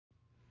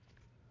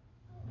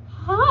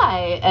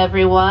Hi,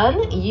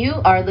 everyone.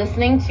 You are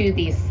listening to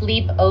the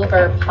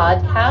Sleepover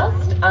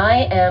podcast.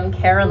 I am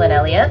Carolyn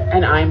Elliott.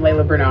 And I'm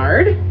Layla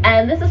Bernard.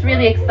 And this is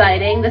really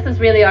exciting. This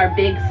is really our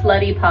big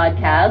slutty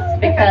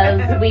podcast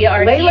because we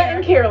are Layla here.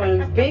 and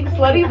Carolyn's big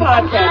slutty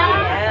podcast.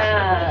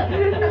 Yeah.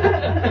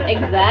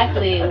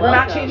 Exactly. We're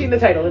not changing the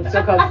title. It's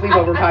still called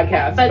Sleepover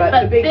Podcast, but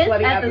the big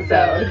slutty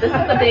episode. This is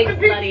the big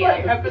slutty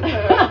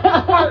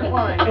episode. Part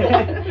one.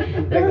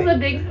 This is a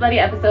big slutty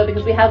episode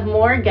because we have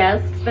more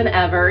guests than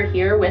ever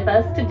here with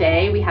us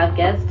today. We have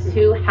guests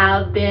who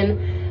have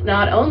been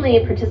not only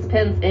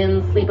participants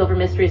in Sleepover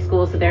Mystery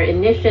School, so they're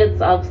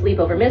initiates of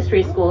Sleepover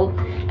Mystery School,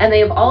 and they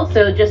have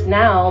also just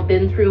now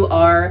been through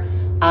our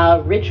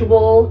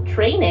ritual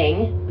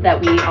training that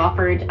we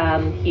offered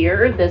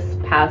here this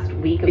past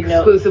week.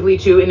 Exclusively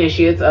to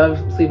initiates of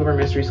Sleepover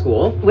Mystery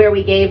School. Where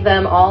we gave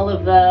them all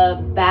of the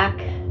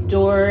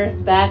backdoor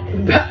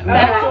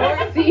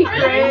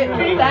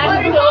secret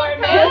backdoor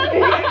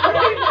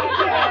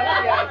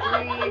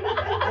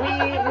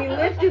Yes, we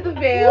lifted the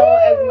veil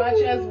as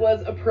much as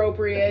was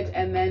appropriate,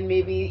 and then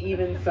maybe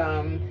even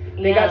some.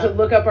 They got to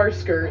look up our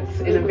skirts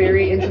in a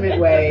very intimate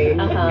way,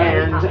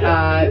 and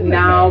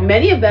now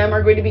many of them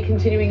are going to be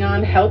continuing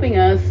on helping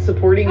us,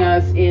 supporting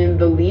us in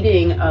the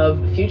leading of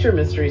future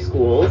mystery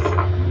schools.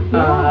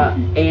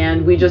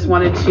 And we just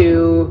wanted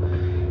to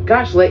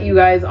let you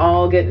guys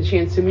all get a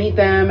chance to meet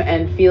them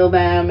and feel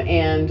them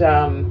and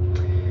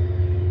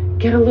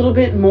get a little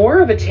bit more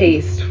of a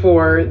taste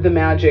for the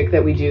magic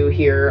that we do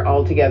here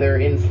all together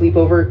in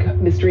Sleepover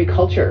Mystery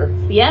Culture.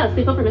 Yeah,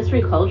 Sleepover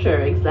Mystery Culture,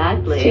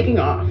 exactly. It's taking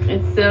off.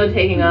 It's so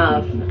taking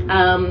off.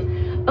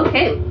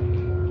 Okay,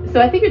 so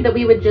I figured that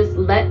we would just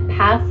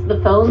pass the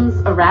phones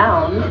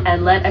around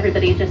and let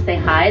everybody just say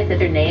hi, say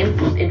their names,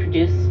 just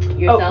introduce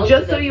yourselves.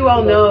 Just so you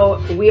all know,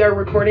 we are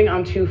recording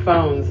on two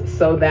phones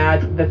so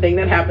that the thing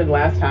that happened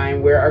last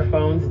time where our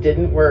phones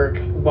didn't work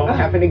won't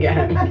happen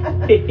again.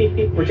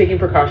 We're taking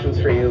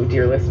precautions for you,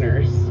 dear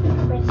listeners.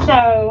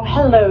 So,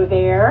 hello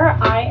there.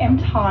 I am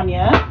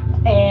Tanya,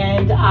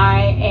 and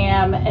I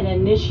am an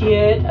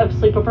initiate of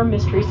Sleepover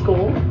Mystery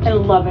School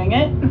and loving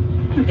it.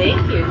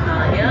 Thank you,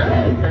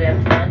 Tanya. So we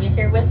have Tanya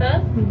here with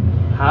us.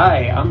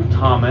 Hi, I'm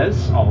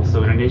Thomas,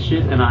 also an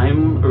initiate, and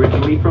I'm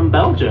originally from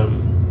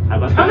Belgium. How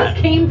about Thomas that?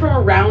 came from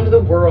around the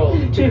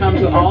world to come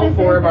to all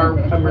four of our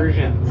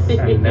immersions.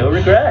 And no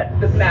regret.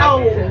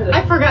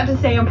 I forgot to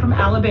say I'm from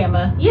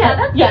Alabama. Yeah,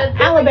 that's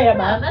good.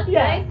 Alabama. That's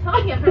nice.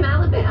 Tanya from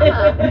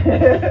Alabama.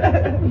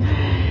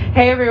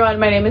 Hey everyone,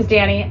 my name is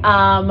Danny.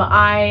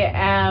 I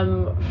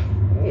am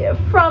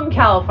from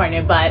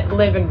California, but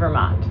live in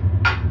Vermont.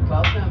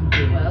 Welcome,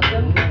 Danny.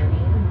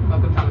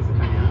 Welcome, Thomas and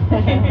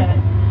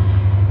Tanya.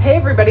 Hey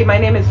everybody, my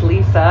name is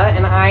Lisa,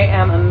 and I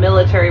am a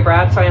military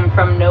brat, so I am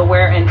from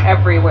nowhere and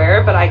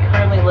everywhere, but I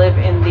currently live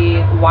in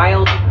the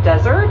wild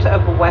desert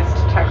of West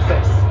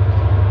Texas.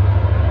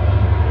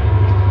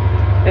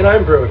 And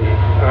I'm Brody.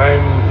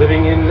 I'm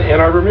living in Ann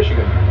Arbor,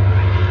 Michigan.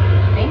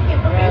 Thank you,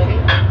 Brody.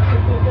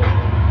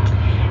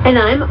 And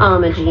I'm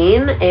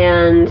Imogene,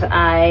 and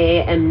I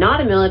am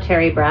not a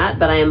military brat,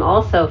 but I am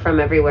also from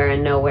everywhere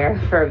and nowhere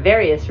for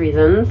various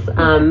reasons.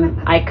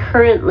 I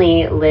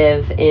currently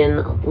live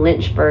in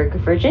Lynchburg,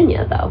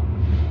 Virginia, though.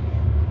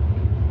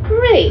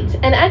 Great.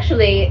 And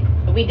actually,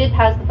 we did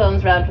pass the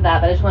phones around for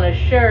that, but I just want to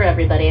assure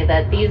everybody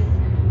that these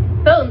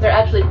phones are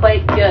actually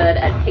quite good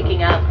at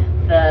picking up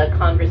the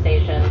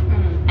conversation.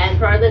 And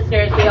for our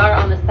listeners, we are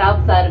on the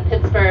south side of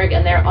Pittsburgh,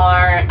 and there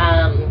are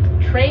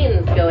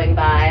trains going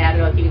by. I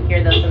don't know if you can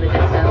hear those in the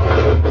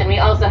distance. And we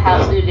also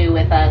have Lulu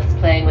with us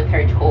playing with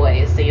her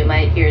toys, so you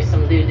might hear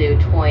some Lulu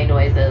toy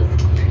noises.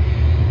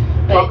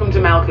 But welcome to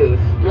Malkuth.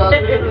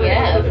 Welcome,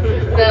 yes.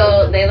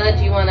 So, Layla,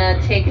 do you want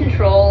to take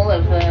control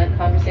of the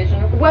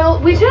conversation?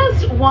 Well, we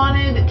just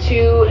wanted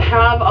to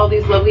have all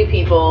these lovely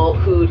people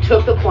who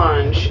took the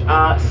plunge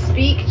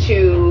speak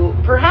to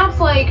perhaps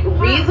like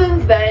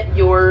reasons that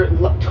your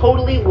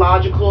totally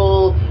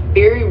logical,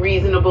 very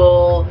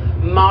reasonable,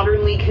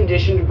 modernly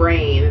conditioned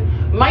brain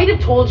might have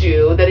told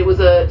you that it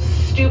was a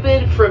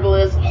stupid,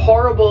 frivolous,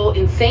 horrible,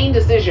 insane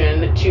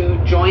decision to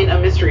join a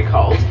mystery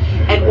cult,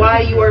 and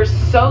why you are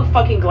so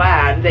fucking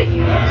glad that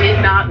you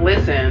did not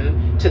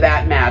listen to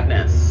that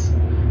madness.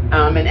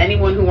 And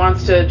anyone who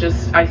wants to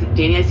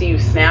Danny, I see you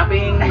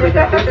snapping with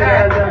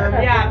enthusiasm.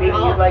 Yeah, maybe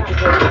you'd like to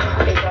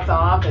take us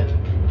off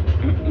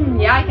and.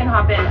 Yeah, I can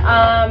hop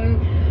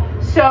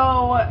in.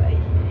 So,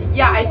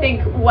 I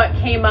think what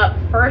came up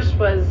first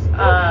was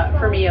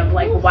for me of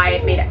like why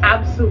it made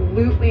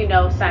absolutely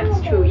no sense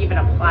to even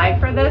apply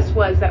for this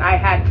was that I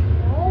had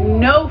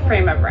no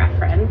frame of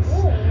reference,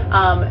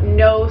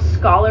 no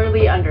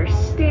scholarly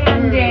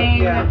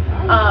understanding.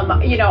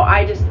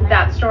 I just,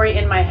 that story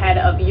in my head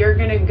of you're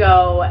gonna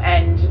go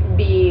and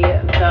be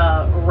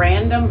the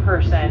random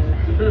person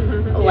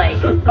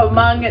like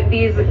among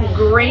these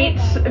great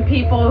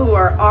people who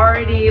are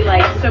already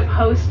like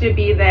supposed to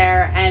be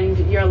there, and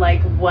you're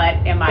like, what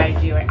am I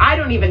doing? I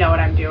don't even know what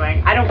I'm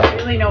doing. I don't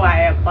really know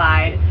why I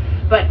applied,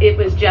 but it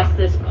was just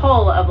this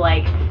pull of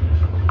like,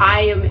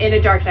 I am in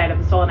a dark night of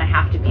the soul and I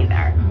have to be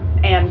there.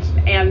 And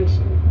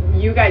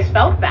you guys guys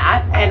felt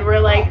that and were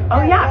like,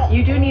 oh yeah,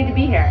 you do need to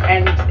be here.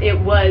 And it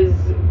was,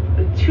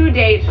 to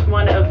date,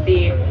 one of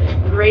the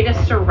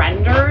greatest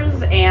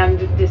surrenders and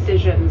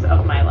decisions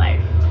of my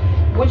life.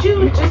 Would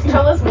you just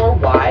tell us more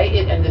why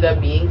it ended up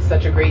being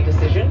such a great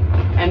decision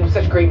and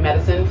such great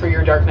medicine for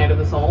your dark night of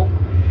the soul?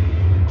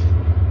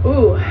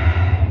 Ooh,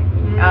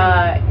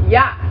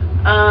 yeah.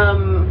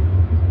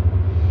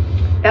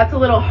 That's a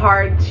little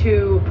hard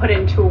to put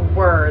into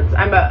words.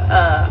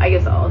 I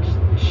guess I'll just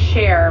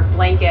share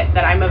blanket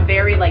that I'm a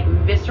very like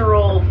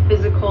visceral,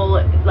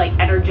 physical, like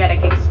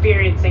energetic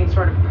experiencing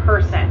sort of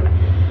person.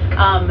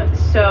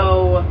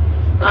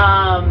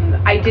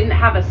 I didn't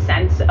have a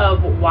sense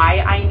of why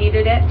I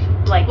needed it,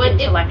 like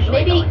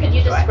intellectually. Maybe could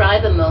you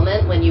describe a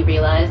moment when you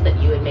realized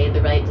that you had made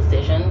the right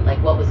decision?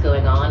 Like what was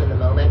going on in the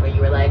moment where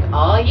you were like,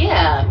 oh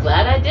yeah,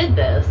 glad I did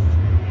this.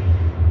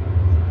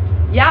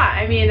 Yeah,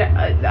 I mean,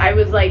 I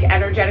was like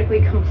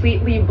energetically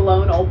completely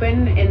blown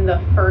open in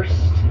the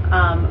first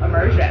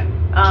immersion.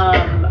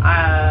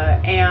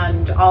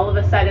 And all of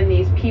a sudden,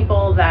 these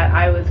people that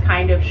I was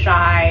kind of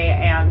shy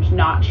and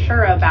not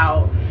sure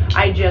about,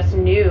 I just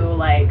knew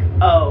like,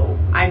 oh,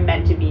 I'm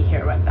meant to be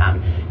here with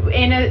them.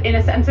 In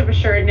a sense of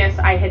assuredness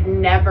I had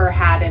never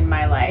had in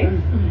my life.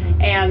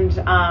 Mm-hmm. And,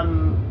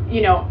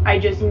 I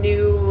just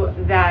knew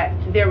that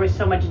there was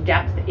so much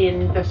depth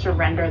in the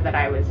surrender that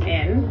I was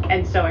in,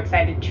 and so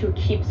excited to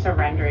keep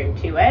surrendering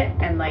to it.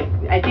 And like,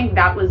 I think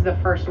that was the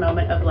first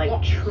moment of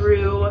like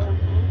true,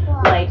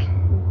 like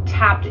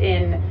tapped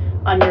in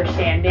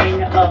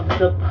understanding of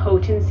the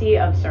potency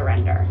of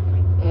surrender.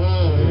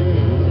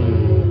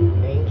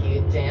 Thank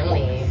you,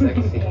 Damny.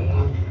 Sexy.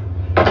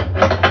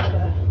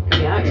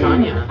 Yeah,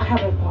 Tanya. I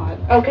have a thought.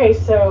 Okay,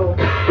 so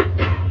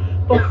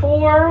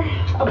before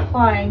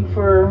applying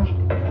for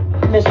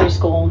mystery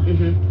school,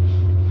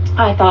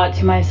 I thought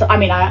to myself, I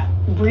mean, I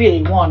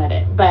really wanted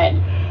it, but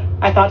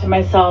I thought to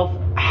myself,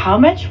 how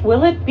much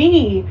will it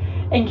be?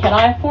 And can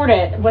I afford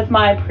it? With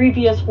my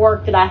previous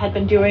work that I had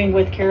been doing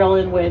with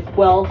Carolyn with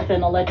Wealth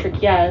and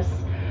Electric Yes,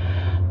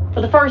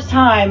 for the first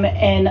time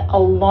in a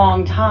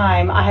long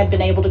time, I had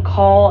been able to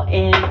call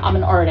in, I'm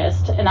an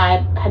artist, and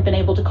I had been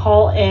able to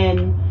call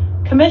in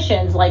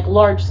commissions, like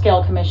large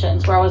scale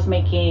commissions, where I was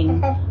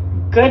making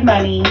good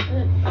money.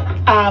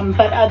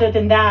 But other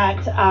than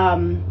that, I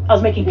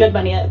was making good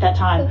money at that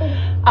time.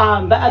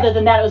 But other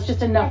than that, it was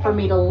just enough for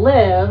me to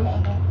live,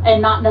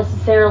 and not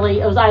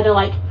necessarily, it was either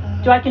like,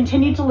 do I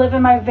continue to live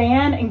in my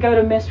van and go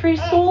to mystery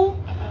school?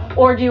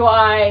 Or do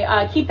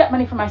I keep that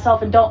money for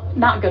myself and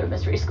not go to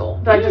mystery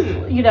school? Do I just,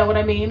 you know what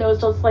I mean? It was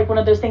just like one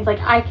of those things, like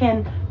I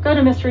can go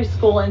to mystery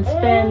school and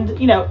spend,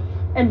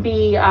 and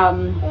be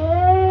in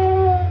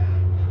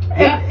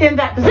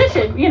that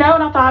position, and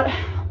I thought,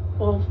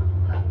 well,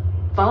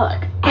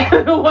 fuck.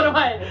 What do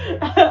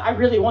I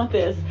really want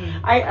this.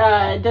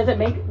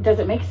 Does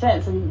it make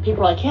sense? And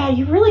people are like, yeah,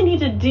 you really need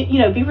to do,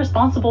 be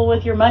responsible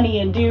with your money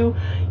and do,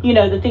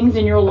 the things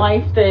in your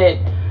life that,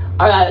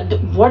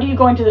 what are you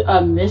going to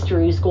a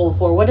mystery school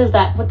for? What does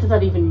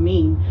that even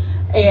mean?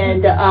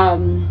 And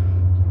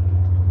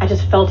I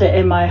just felt it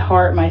in my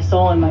heart, my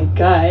soul, and my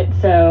gut.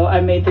 So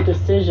I made the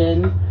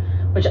decision,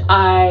 which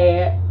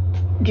I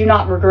do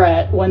not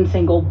regret one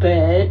single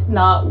bit,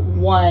 not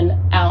 1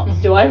 ounce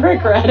do I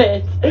regret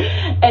it.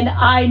 And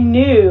I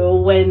knew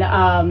when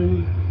I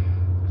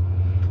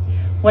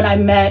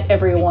met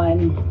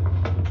everyone,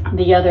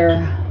 the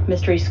other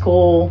mystery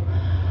school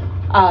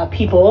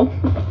people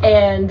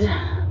and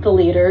the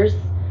leaders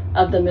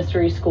of the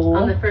mystery school.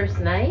 On the first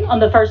night? On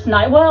the first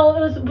night. Well, it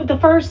was the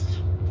first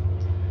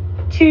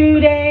 2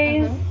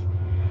 days.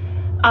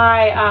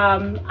 I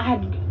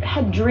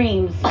had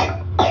dreams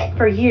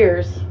for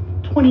years,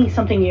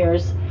 20-something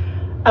years,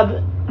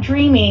 of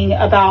dreaming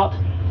about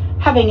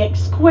having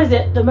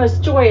the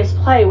most joyous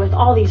play with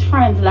all these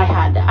friends that I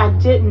had. I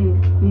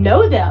didn't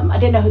know them. I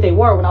didn't know who they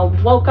were. When I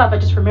woke up, I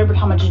just remembered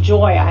how much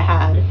joy I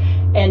had.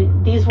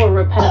 And these were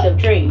repetitive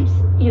dreams,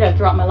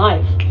 throughout my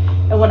life.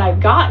 And when I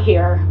got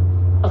here,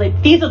 I was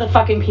like, these are the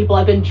fucking people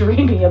I've been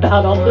dreaming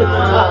about all this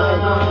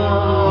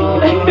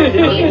time.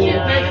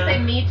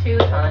 Me too,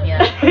 Tanya.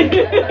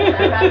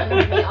 That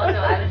happened to me also.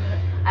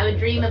 I would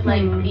dream of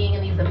like being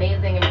in these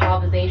amazing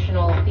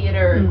improvisational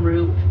theater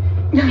group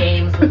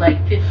games with like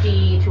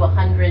 50 to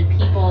 100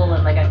 people,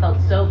 and like I felt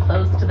so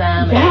close to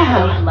them, and it was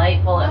so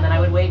delightful. And then I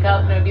would wake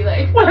up and I'd be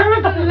like, where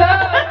are the love?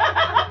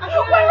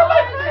 Where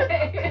are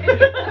they?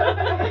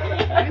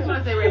 I just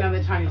want to say right now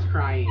that Tanya's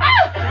crying. On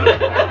the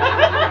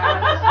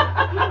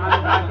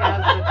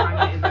podcast, that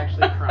Tanya is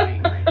actually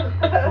crying right now.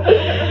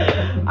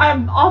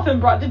 I'm often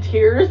brought to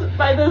tears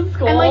by this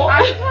school. And like,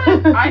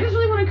 I just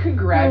really want to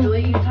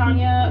congratulate you,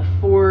 Tanya,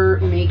 for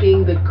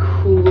making the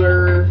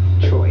cooler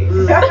choice.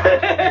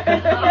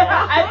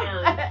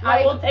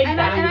 I will take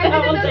that. And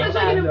I think that's such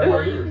like an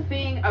important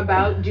thing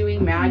about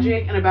doing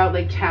magic and about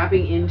like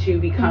tapping into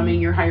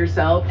becoming your higher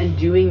self and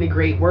doing the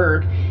great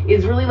work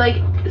is really like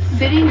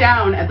sitting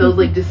down at those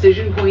like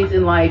decision points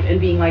in life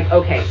and being like,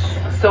 okay,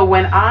 So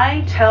when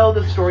I tell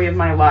the story of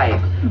my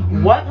life,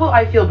 what will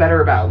I feel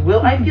better about?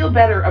 Will I feel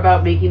better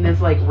about making this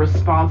like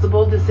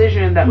responsible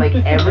decision that like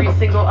every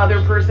single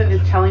other person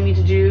is telling me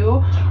to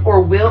do?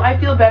 Or will I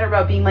feel better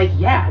about being like,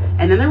 yeah.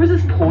 And then there was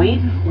this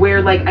point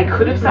where like I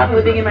could have stopped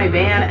living in my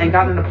van and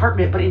got an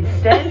apartment, but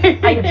instead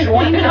I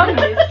joined a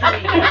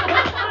mystery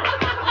guest.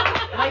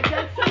 Like,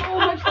 that's so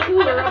much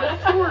cooler of a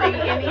story in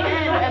the end,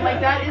 and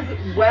like that is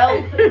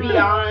wealth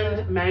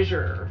beyond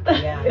measure.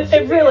 Yeah,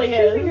 It really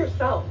is. Choosing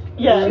yourself.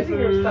 Yes. Choosing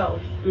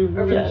yourself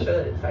over Yes. the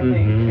shoulds, I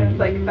think. And it's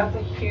like, that's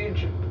a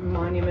huge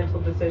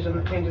monumental decision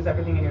that changes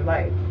everything in your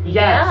life. Yes.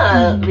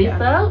 Yeah,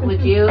 Lisa,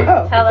 would you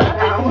tell us?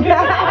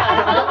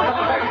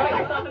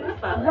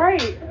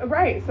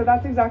 Right. So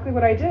that's exactly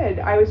what I did.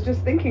 I was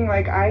just thinking,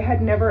 like, I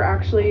had never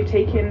actually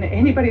taken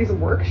anybody's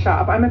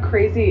workshop. I'm a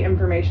crazy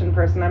information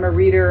person. I'm a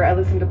reader. I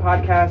listen to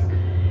podcasts.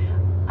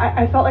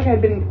 I felt like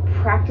I'd been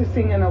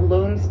practicing an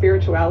alone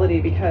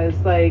spirituality because,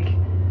 like,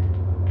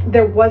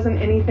 there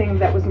wasn't anything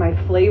that was my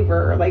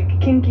flavor, like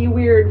kinky,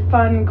 weird,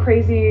 fun,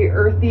 crazy,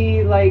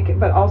 earthy, like,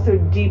 but also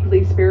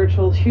deeply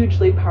spiritual,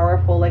 hugely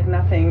powerful, like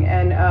nothing.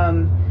 And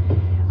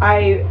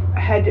I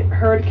had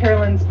heard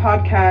Carolyn's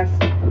podcast,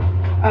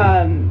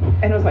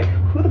 and was like,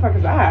 who the fuck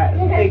is that?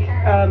 Like,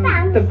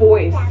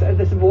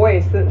 this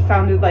voice that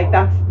sounded like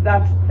that's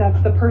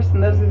the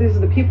person. These are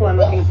the people I'm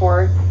looking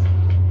for.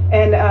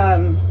 And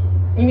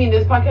you mean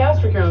this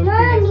podcast or Carolyn's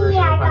previous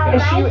version of the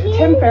podcast? Is she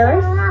Tim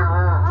Ferriss?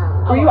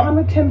 Were you on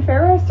with Tim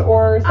Ferriss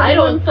or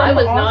someone from Austin? I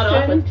was not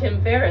on with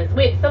Tim Ferriss.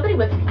 Wait, somebody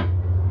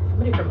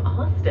from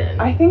Austin.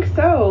 I think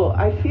so.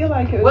 I feel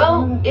like it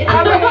was it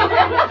happened. It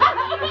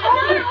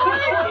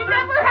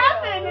never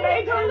happened, and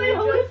I totally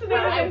hallucinated.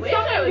 I wish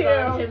I was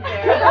on Tim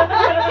Ferriss.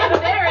 Tim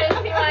Ferriss,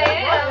 here I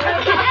am.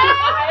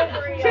 I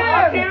agree.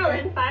 Tim.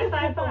 Carolyn,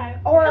 555.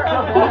 Or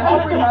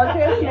Aubrey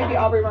Marcus, maybe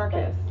Aubrey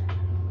Marcus.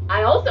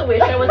 I also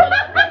wish I was on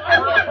Aubrey Marcus.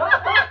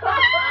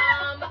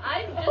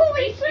 I just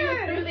reached you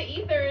through the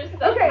ethers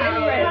somehow. Okay,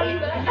 anyway.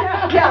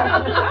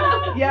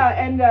 Yeah,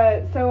 and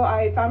so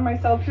I found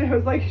myself, I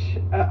was like,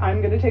 I'm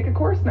going to take a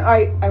course now.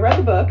 I read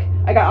the book.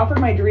 I got offered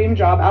my dream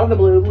job out of the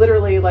blue,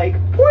 literally like,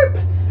 whoop.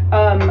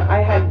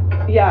 I had,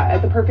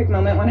 at the perfect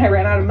moment when I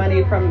ran out of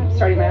money from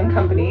starting my own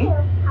company.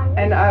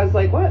 And I was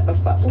like, what the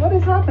fuck? What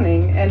is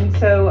happening? And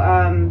so,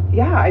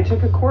 I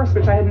took a course,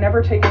 which I had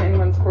never taken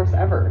anyone's course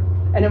ever.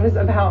 And it was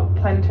about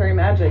planetary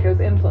magic. It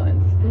was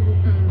influence.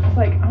 I was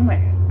like, oh my,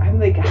 I'm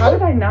like, how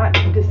did I not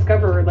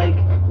discover like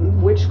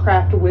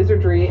witchcraft,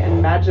 wizardry,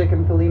 and magic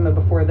in Thelema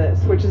before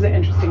this? Which is an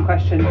interesting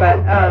question.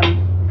 But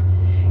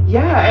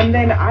and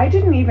then I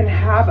didn't even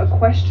have a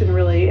question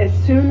really. As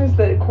soon as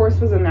the course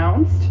was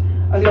announced,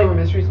 I was Sleepover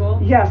Mystery School?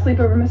 Yeah,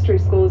 Sleepover Mystery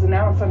School was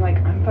announced. I'm like,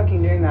 I'm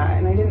fucking doing that.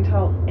 And I didn't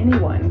tell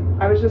anyone.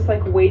 I was just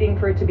like waiting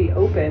for it to be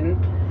open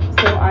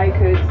so I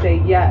could say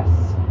yes.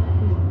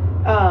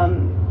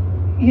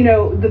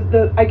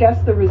 I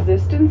guess the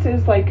resistance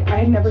is like I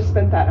had never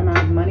spent that amount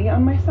of money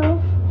on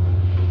myself.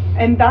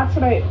 And that's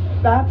what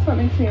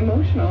makes me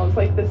emotional. It's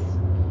like this,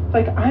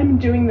 like I'm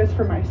doing this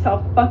for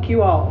myself. Fuck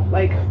you all.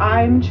 Like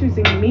I'm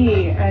choosing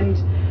me, and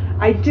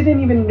I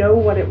didn't even know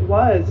what it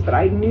was, but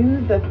I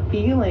knew the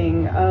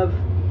feeling of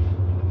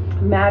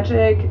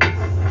magic,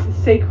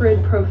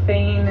 sacred,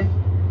 profane,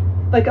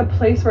 like a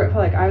place where it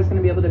felt like I was going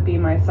to be able to be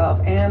myself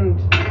and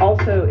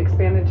also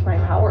expand into my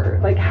power,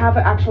 like have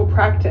actual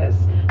practice.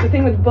 The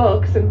thing with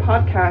books and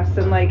podcasts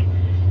and like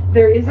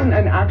there isn't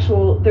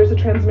there's a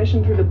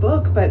transmission through the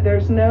book, but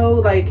there's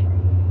no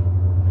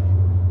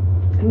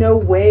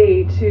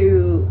way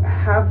to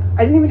have,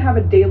 I didn't even have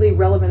a daily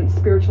relevant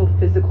spiritual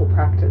physical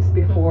practice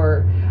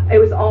before. It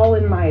was all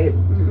in my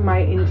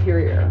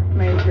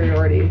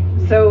interiority.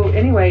 So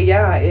anyway,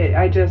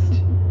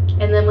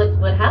 And then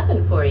what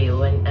happened for you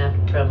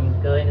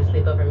from going to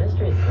Sleepover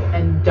Mystery School?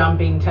 And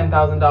dumping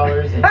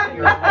 $10,000 into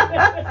your own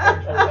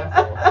spiritual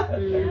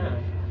vessel. Yeah.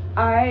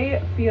 I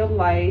feel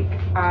like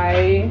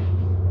I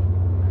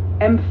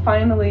am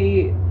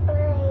finally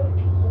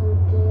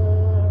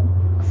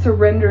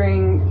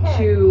surrendering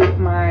to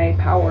my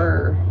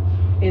power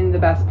in the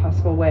best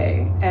possible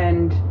way.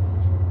 And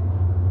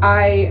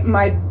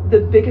the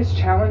biggest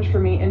challenge for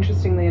me,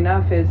 interestingly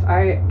enough, is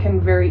I can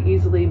very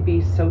easily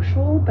be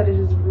social, but it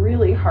is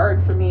really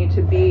hard for me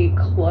to be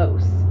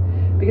close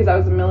because I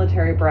was a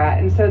military brat.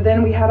 And so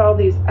then we had all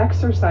these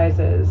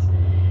exercises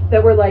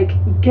that were like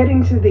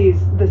getting to the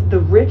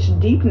rich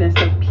deepness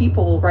of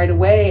people right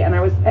away, and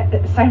I was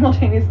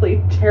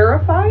simultaneously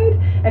terrified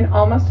and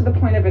almost to the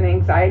point of an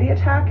anxiety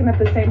attack. And at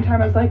the same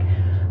time I was like,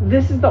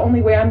 this is the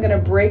only way I'm going to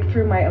break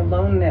through my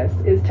aloneness,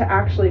 is to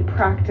actually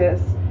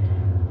practice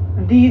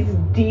these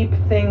deep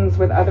things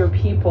with other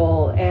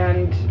people.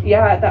 And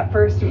at that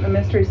first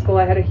mystery school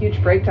I had a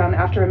huge breakdown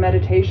after a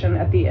meditation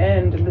at the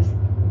end, and this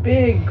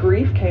big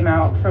grief came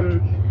out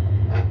from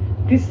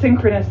these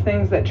synchronous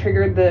things that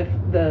triggered the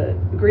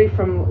grief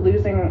from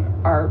losing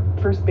our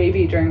first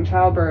baby during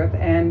childbirth.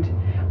 And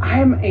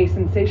I'm a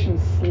sensation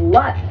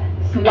slut,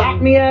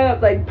 slap me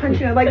up, like punch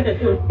me up. Like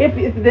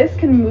if this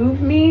can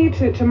move me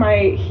to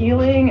my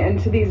healing and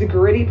to these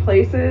gritty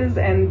places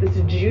and this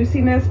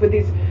juiciness with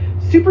these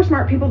super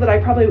smart people that I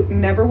probably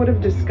never would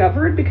have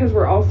discovered because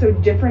we're all so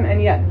different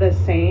and yet the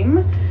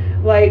same.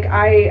 Like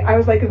I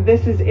was like,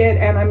 this is it,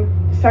 and I'm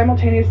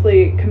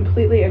simultaneously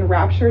completely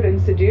enraptured and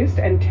seduced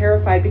and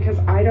terrified because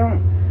I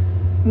don't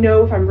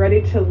know if I'm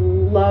ready to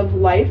love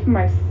life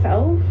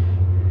myself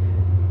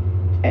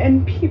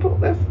and people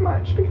this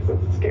much because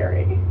it's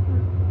scary.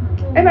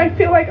 And I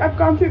feel like I've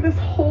gone through this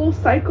whole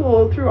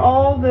cycle through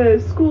all the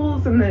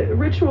schools and the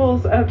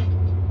rituals of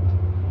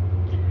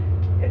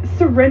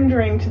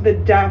surrendering to the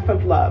death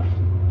of love.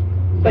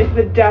 Like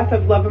the death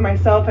of love of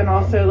myself, and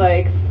also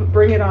like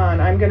bring it on.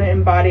 I'm going to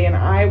embody, and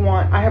I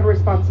have a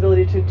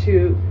responsibility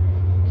to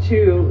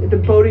the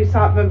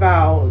Bodhisattva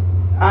vow.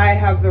 I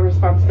have the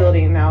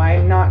responsibility now.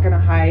 I'm not going to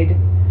hide.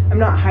 I'm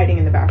not hiding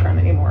in the background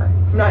anymore.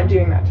 I'm not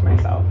doing that to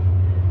myself.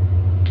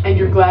 And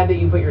you're glad that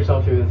you put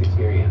yourself through this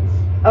experience.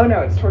 Oh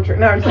no, it's torture.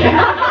 No, I'm just kidding.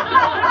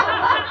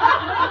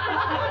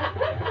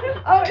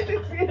 Oh, it's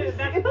exquisite.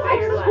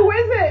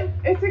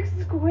 It's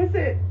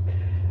exquisite.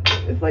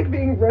 It's like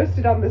being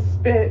roasted on the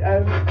spit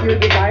of your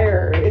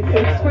desire. It's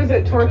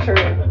exquisite torture.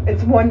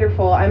 It's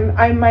wonderful.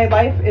 My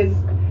life is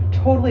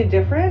totally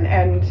different,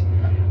 and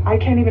I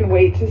can't even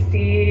wait to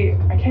see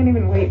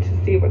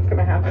what's going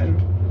to happen.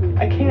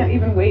 I can't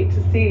even wait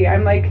to see.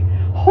 I'm like,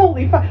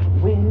 holy fuck.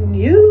 When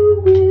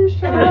you wish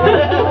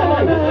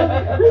upon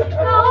a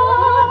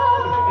star,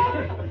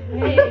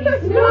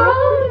 makes no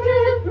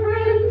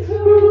difference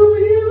who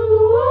you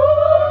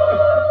are.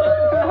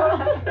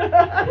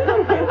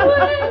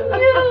 When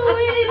you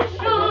wish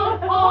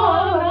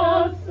upon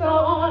a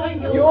star,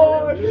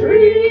 your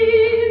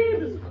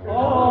dreams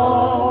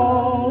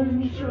come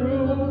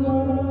true.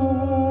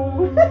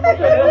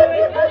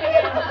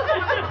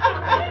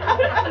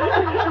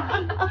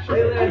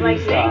 Shayla was like,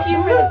 thank you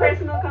for the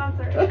personal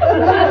concert.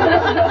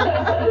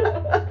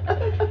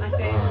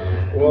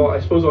 Well, I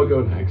suppose I'll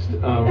go next.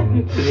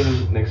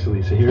 Sitting next to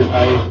Lisa here.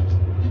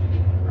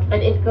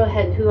 Go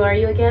ahead. Who are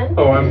you again?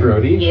 Oh, I'm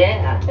Brody.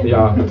 Yeah.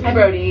 Yeah. Hi,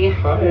 Brody.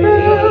 Hi.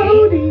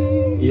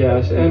 Brody.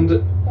 Yes, and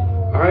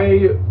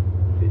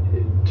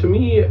to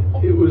me,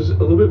 it was a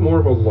little bit more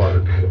of a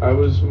lark. I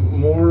was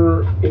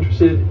more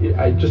interested.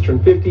 I just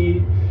turned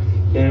 50,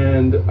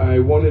 and I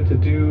wanted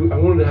to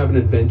have an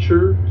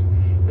adventure,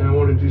 and I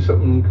wanted to do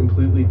something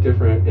completely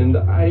different.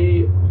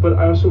 But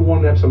I also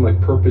wanted to have some like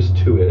purpose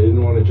to it. I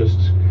didn't want to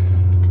just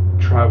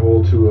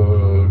travel to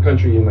a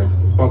country and like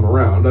bum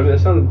around. I mean, that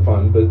sounded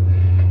fun, but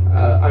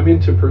I'm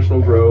into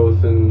personal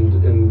growth,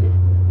 and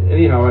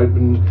anyhow, I've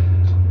been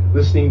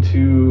listening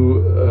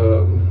to,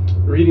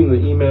 reading the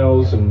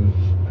emails, and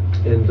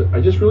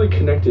I just really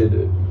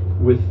connected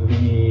with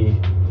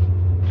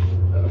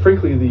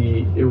frankly,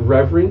 the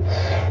irreverence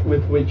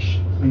with which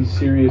these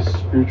serious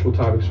spiritual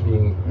topics are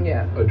being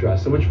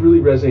addressed, and which really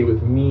resonate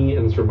with me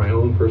and sort of my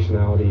own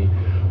personality,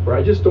 where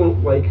I just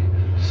don't like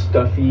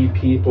stuffy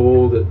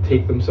people that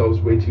take themselves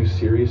way too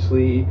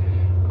seriously,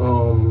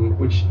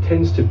 which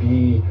tends to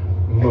be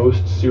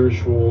most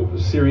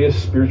serious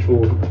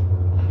spiritual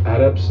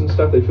adepts and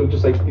stuff. They feel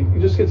just like it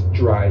just gets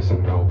dry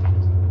somehow.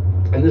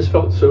 And this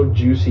felt so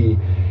juicy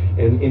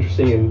and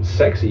interesting and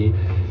sexy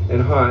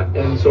and hot,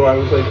 and so I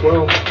was like,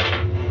 well,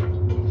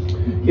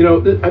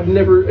 I've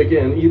never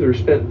again either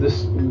spent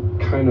this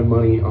kind of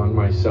money on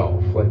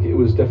myself. Like, it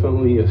was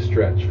definitely a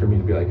stretch for me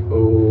to be like,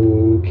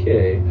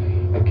 okay,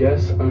 I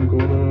guess I'm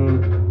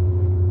gonna,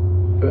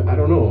 I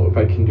don't know if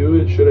I can do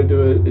it. Should I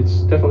do it?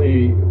 It's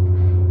definitely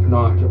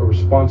not a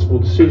responsible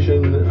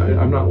decision.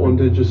 I'm not one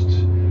to just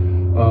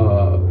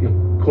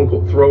quote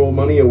unquote throw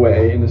money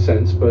away in a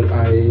sense, but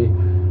I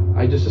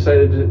just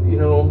decided to,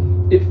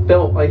 it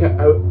felt like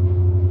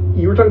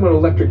you were talking about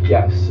electric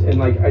yes, and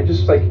like I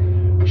just like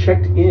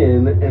checked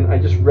in, and I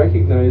just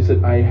recognized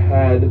that I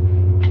had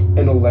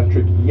an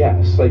electric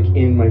yes, like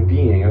in my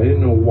being. I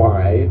didn't know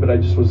why, but I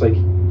just was like,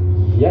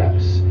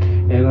 yes.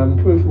 And I'm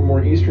coming from a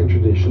more Eastern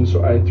tradition,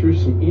 so I threw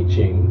some I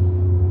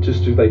Ching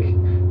just to like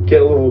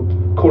get a little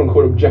quote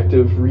unquote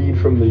objective read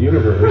from the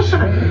universe.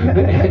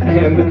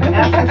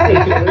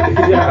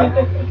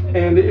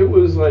 and it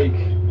was like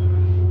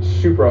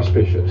super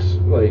auspicious.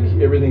 Like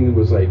everything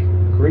was like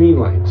green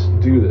lights,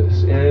 do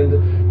this, and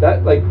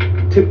that like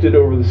tipped it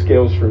over the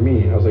scales for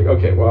me. I was like,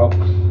 okay, well,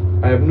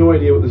 I have no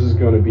idea what this is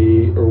going to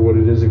be or what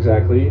it is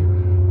exactly,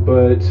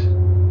 but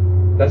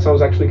that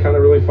sounds actually kind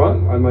of really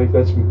fun. I'm like,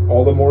 that's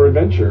all the more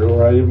adventure,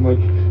 or I'm like,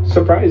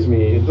 surprise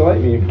me,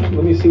 delight me,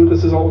 let me see what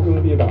this is all going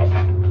to be about.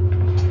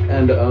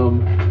 And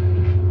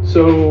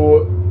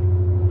so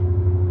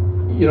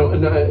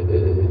and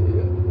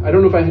I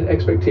don't know if I had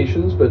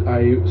expectations, but my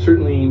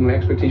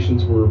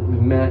expectations were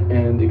met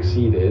and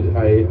exceeded.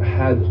 I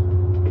had,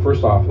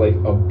 first off, like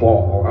a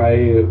ball.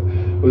 It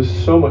was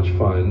so much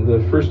fun. The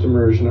first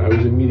immersion, I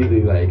was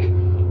immediately like,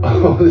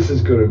 oh, this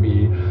is going to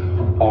be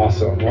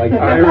awesome. Like,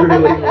 I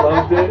really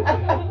loved it.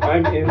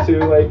 I'm into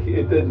like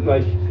it.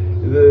 Like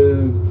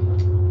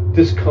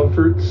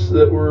discomforts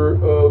that were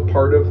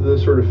part of the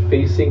sort of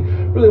facing.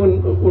 Really,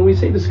 when we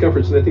say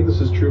discomforts, and I think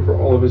this is true for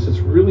all of us, it's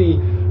really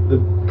the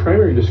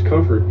primary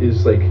discomfort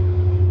is like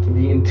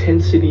the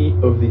intensity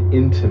of the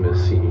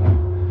intimacy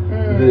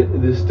that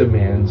this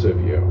demands of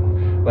you.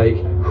 Like,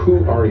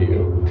 who are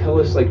you? Tell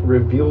us, like,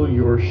 reveal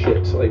your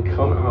shit. Like,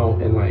 come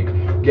out and like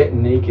get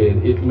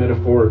naked,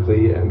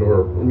 metaphorically, and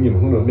or who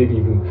knows, maybe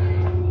even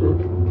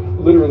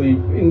literally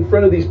in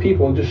front of these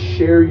people and just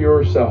share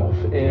yourself.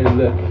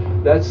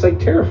 And that's like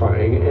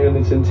terrifying and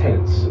it's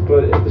intense.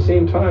 But at the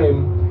same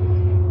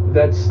time,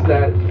 that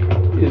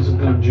is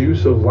the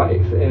juice of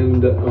life.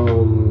 And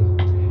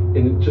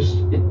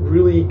it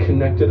really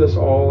connected us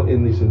all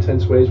in these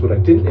intense ways. What I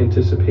didn't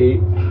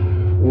anticipate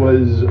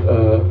was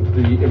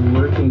the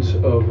emergence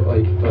of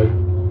like a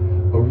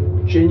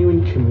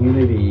genuine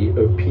community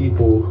of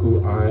people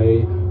who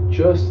I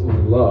just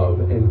love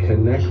and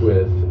connect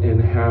with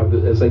and have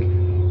as like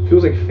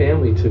feels like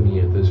family to me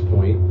at this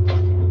point.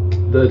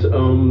 That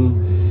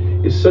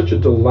is such a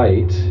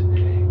delight.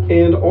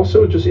 And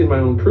also just in my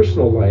own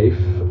personal life,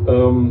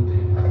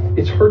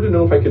 it's hard to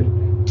know if I could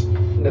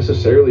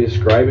necessarily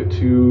ascribe it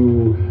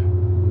to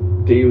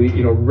daily,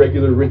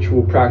 regular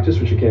ritual practice,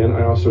 which again,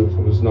 I also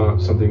was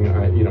not something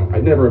I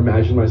never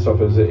imagined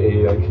myself as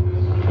a like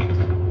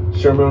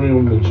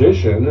ceremonial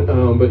magician,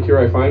 but here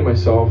I find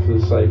myself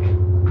as like,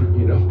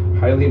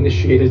 highly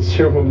initiated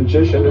ceremonial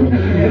magician. And,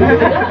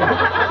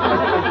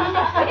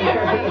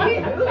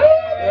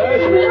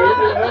 that's weird.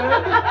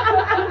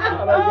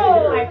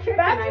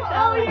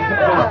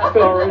 I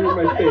fell right in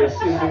my face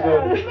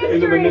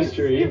into the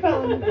mystery, and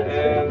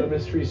the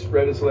mystery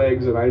spread its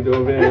legs, and I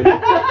dove in.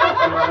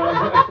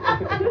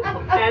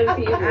 As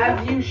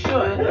you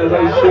should. As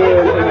I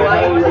should, and I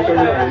highly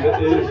recommend.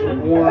 It is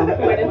warm,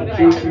 and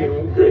juicy,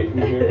 and great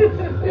in here.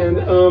 And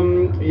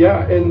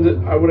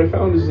what I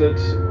found is that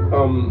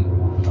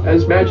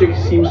as magic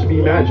seems to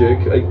be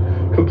magic, like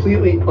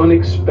completely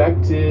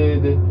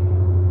unexpected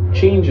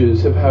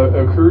changes have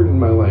occurred in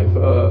my life.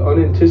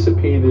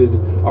 Unanticipated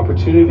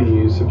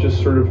opportunities have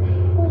just sort of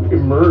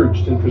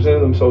emerged and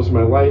presented themselves in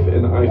my life,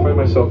 and I find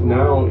myself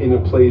now in a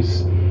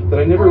place that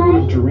I never would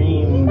have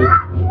dreamed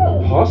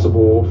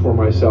possible for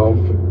myself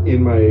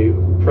in my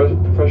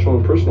professional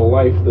and personal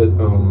life. That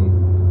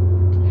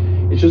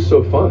it's just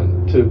so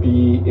fun to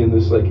be in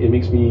this. Like, it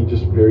makes me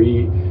just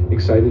very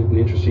excited and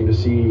interesting to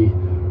see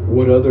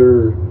what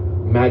other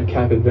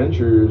madcap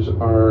adventures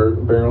are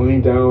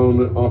barreling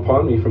down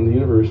upon me from the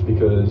universe,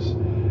 because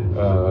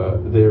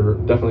they're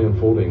definitely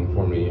unfolding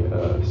for me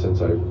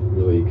since I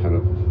really kind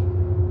of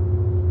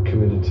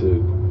committed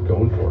to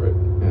going for it.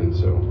 And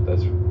so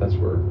that's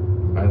where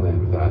I land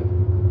with that.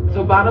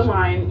 So bottom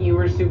line, you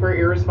were super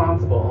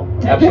irresponsible.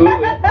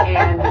 Absolutely.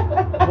 And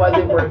was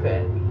it worth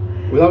it?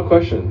 Without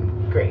question.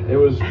 Great. It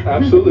was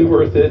absolutely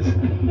worth it.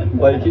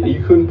 Like,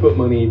 you couldn't put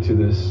money to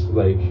this,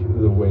 like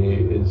the way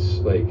it's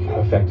like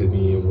affected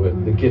me, and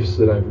what the gifts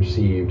that I've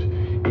received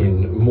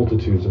in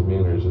multitudes of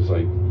manners is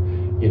like,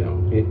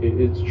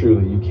 it's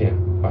truly, you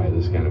can't buy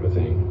this kind of a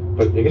thing.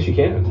 But I guess you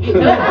can. No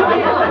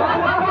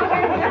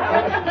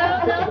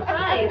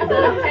price of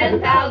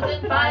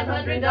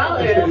 $10,500.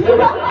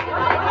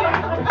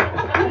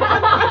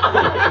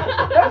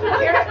 That's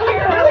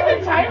really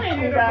good timing,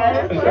 you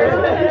guys.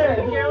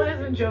 Carolyn has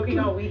been joking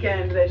all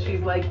weekend that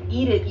she's like,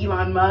 "Eat it,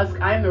 Elon Musk.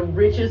 I'm the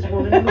richest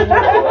woman in the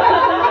world."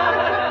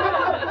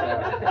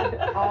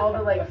 All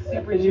the like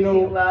super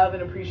juicy love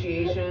and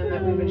appreciation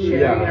that we've been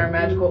sharing in our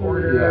magical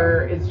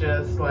order is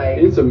just like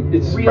it's real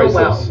priceless.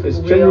 wealth. It's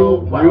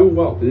real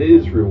wealth. It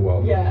is real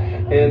wealth. Yeah.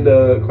 And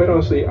quite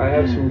honestly, I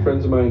have some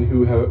friends of mine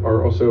who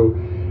are also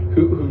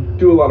who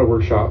do a lot of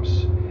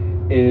workshops,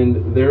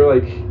 and they're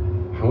like,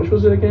 "How much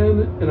was it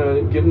again?" And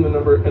I give them the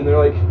number, and they're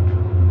like,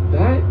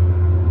 "That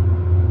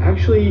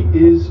actually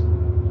is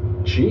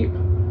cheap."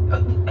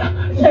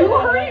 You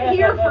heard it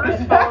here first,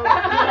 folks.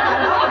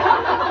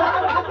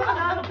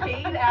 Not a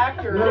paid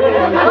actor. No,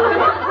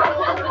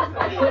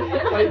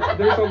 like,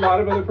 there's a lot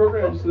of other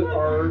programs that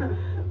are a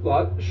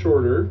lot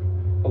shorter,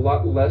 a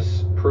lot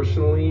less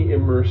personally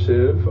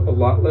immersive, a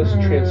lot less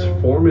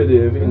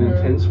transformative in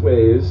intense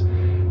ways,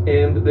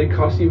 and they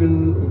cost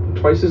even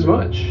twice as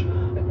much.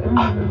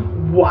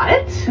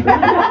 What? We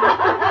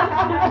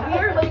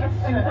are like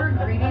super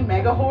greedy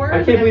mega whores.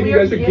 I can't believe you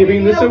guys are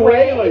giving this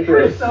away like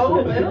this. For so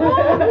little?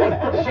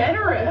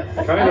 Generous.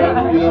 Kind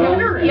of,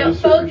 Generous. Yeah,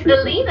 folks,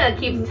 Alina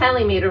keeps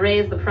telling me to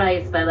raise the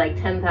price by like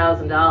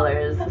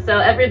 $10,000. So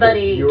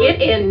everybody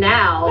get in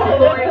now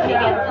before she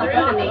gets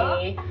through to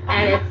me,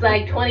 and it's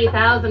like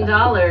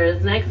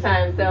 $20,000 next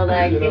time. So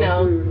like,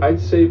 I'd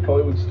say it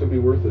probably would still be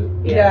worth it.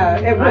 Yeah,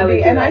 it would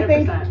be. And I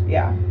think, 100%.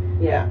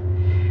 yeah.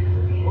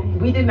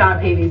 We did not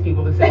pay these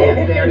people to say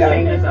this. They are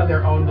saying this of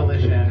their own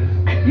volition.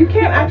 You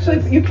cannot actually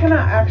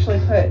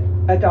put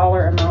a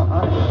dollar amount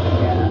on it.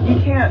 Yeah. You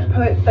can't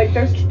put, like,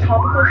 there's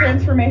topical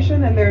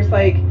transformation, and there's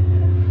like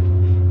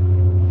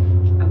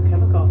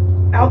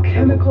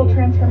alchemical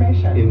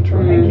transformation.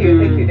 Internal. Thank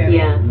you, Danny.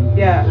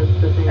 Yeah.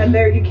 That's the thing. And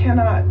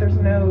there's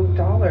no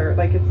dollar,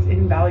 like, it's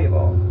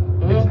invaluable.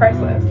 It's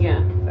priceless.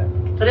 Yeah.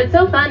 But it's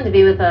so fun to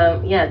be with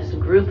just a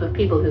group of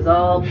people who's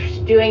all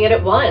doing it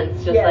at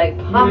once, just like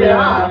popping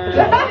off.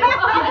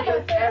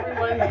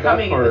 Everyone's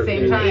coming at the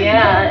same time.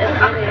 Yeah,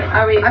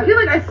 it's really. I feel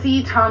like I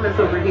see Thomas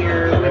over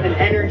here with an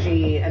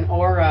energy, an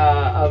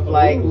aura of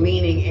like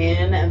leaning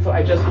in, and so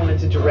I just wanted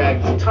to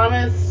direct.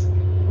 Thomas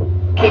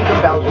came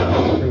from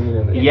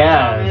Belgium.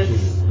 Yeah,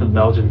 Thomas, the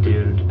Belgian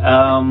dude.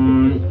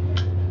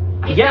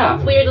 He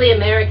sounds weirdly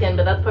American,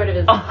 but that's part of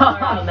his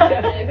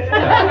magic.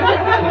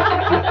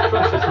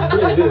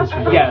 It is.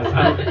 Yes,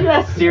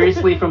 I'm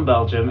seriously from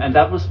Belgium, and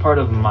that was part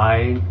of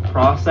my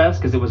process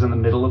because it was in the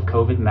middle of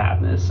COVID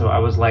madness. So I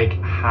was like,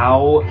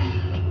 how?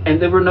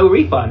 And there were no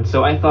refunds,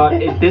 so I thought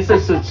this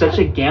is such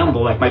a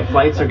gamble. Like my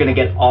flights are gonna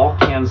get all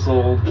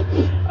canceled.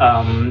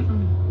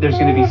 There's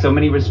gonna be so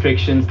many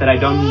restrictions that I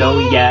don't know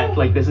yet.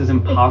 Like this is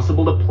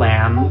impossible to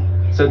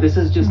plan. So this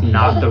is just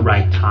not the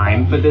right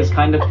time for this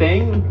kind of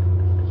thing.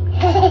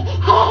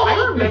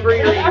 I remember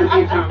your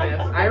interview, Thomas.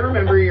 I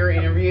remember your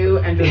interview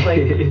and just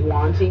like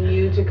wanting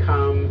you to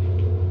come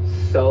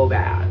so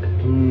bad.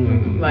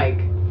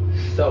 Like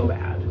so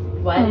bad.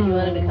 Why did you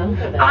want him to come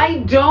so bad? I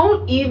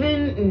don't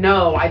even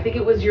know. I think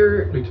it was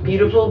your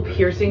beautiful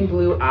piercing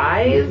blue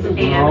eyes,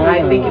 and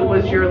I think it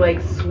was your like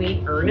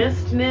sweet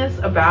earnestness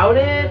about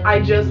it.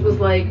 I just was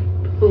like,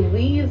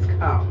 please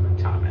come,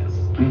 Thomas.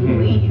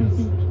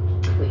 Please.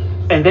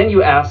 And then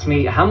you asked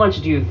me, how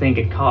much do you think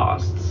it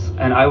costs?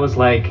 And I was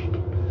like,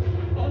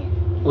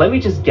 let me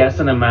just guess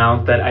an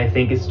amount that I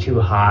think is too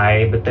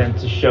high, but then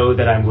to show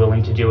that I'm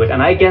willing to do it.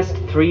 And I guessed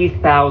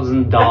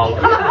 $3,000.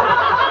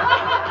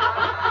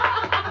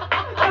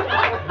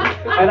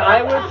 And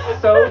I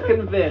was so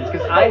convinced,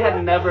 because I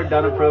had never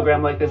done a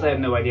program like this. I had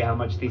no idea how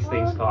much these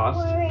things cost.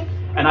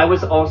 And I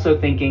was also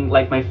thinking,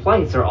 like, my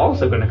flights are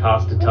also going to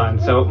cost a ton.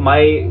 So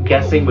my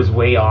guessing was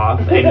way off.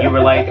 And you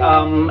were like,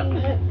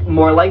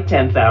 more like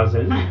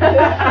 10,000.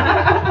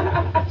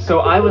 So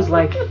I was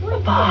like,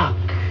 fuck,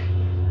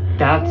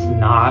 that's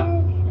not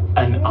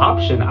an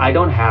option. I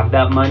don't have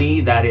that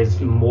money. That is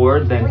more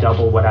than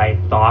double what I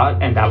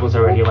thought. And that was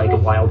already like a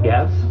wild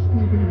guess.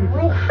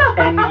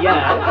 And yet,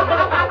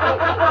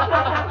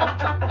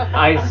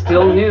 I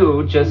still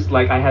knew, just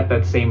like I had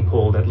that same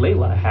pull that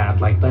Layla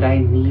had, like, but I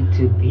need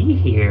to be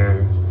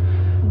here.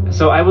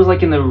 So I was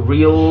like in a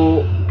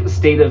real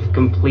state of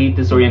complete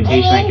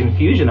disorientation and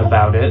confusion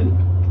about it.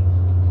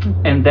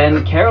 And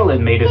then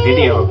Carolyn made a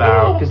video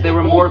about, because there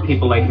were more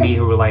people like me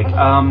who were like,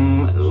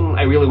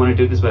 I really want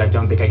to do this, but I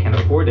don't think I can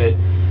afford it.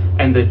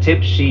 And the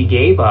tip she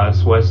gave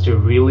us was to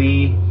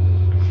really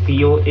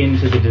feel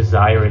into the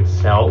desire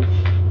itself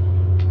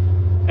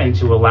and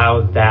to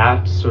allow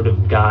that sort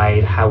of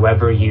guide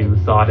however you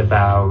thought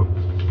about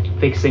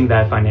fixing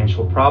that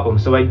financial problem.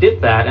 So I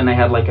did that, and I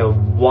had like a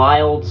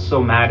wild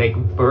somatic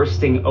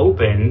bursting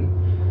open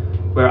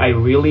where I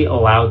really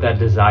allowed that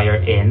desire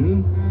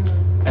in.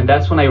 And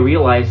that's when I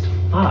realized,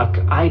 fuck,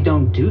 I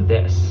don't do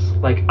this.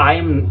 Like, I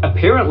am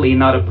apparently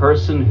not a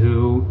person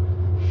who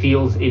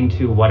feels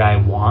into what I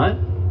want.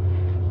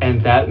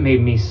 And that made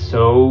me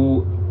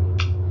so...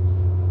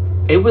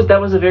 That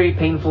was a very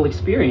painful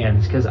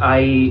experience, because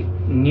I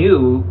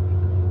knew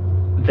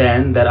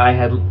then that I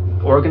had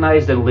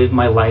organized and lived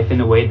my life in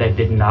a way that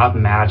did not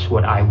match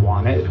what I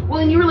wanted. Well,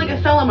 and you were like a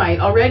Thelemite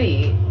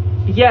already.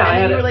 Yeah,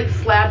 and then you were like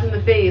slapped in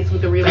the face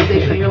with the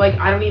realization that you're like,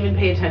 I don't even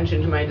pay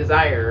attention to my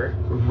desire.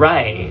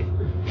 Right.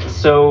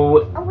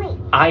 So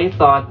I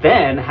thought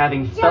then,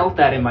 having felt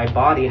that in my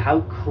body,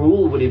 how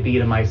cruel would it be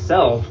to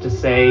myself to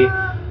say,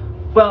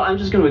 well, I'm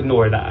just going to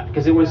ignore that,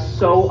 because it was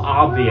so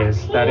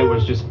obvious that it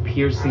was just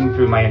piercing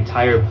through my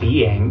entire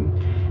being.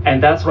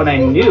 And that's when I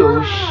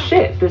knew,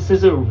 shit, this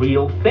is a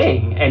real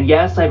thing. And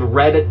yes, I've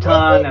read a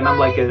ton, and I'm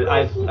like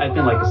I've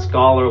been like a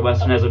scholar of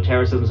Western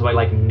esotericism, so I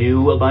like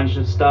knew a bunch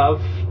of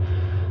stuff.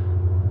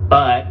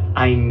 But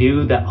I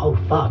knew that, oh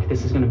fuck,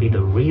 this is gonna be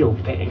the real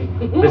thing.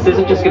 This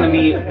isn't gonna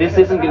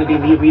be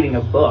me reading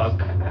a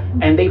book.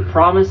 And they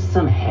promised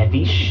some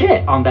heavy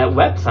shit on that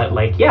website.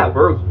 Like, yeah,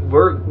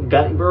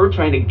 we're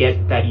trying to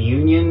get that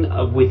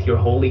union with your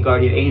holy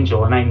guardian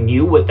angel. And I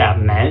knew what that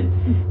meant,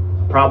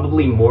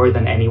 probably more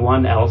than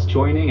anyone else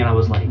joining. And I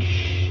was like,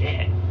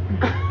 shit,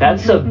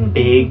 that's a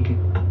big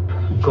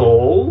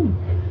goal.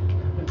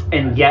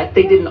 And yet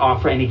they didn't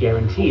offer any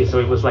guarantee. So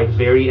it was like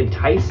very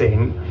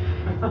enticing.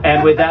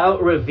 And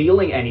without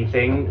revealing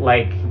anything,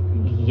 like,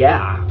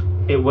 yeah,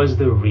 it was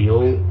the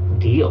real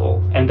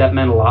deal. And that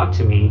meant a lot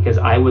to me, because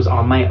I was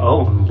on my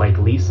own, like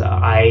Lisa.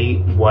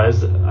 I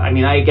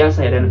guess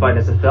I identified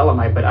as a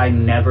Thelemite, but I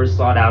never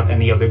sought out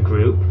any other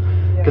group,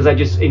 because I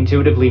just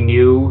intuitively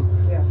knew,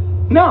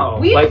 no.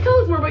 Will you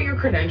tell us more about your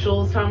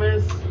credentials,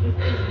 Thomas?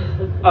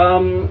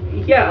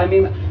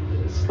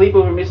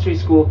 Sleepover Mystery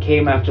School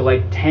came after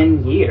like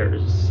 10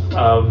 years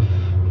of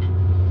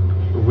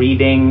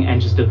reading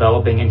and just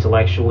developing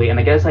intellectually, and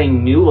I guess I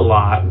knew a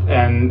lot,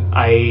 and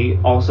I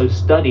also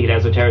studied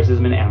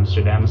esotericism in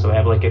Amsterdam, so I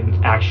have like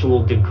an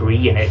actual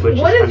degree in it, which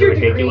what is is your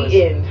ridiculous.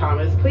 Degree in,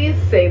 Thomas? Please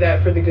say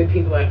that for the good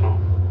people at home.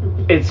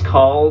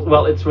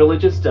 It's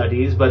religious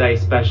studies, but I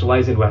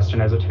specialize in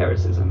Western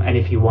esotericism. And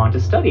if you want to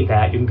study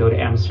that, you can go to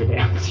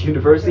Amsterdam. The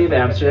University of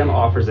Amsterdam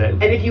offers it.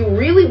 And if you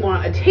really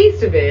want a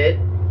taste of it,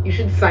 you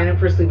should sign up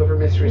for Sleepover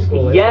Mystery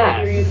School.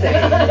 Yes. Hear you say.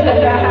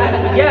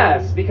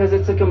 Yes, because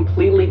it's a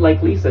completely,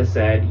 like Lisa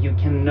said, you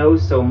can know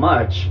so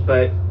much,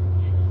 but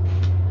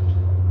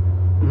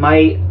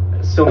my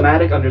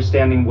somatic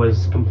understanding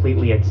was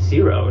completely at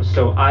zero.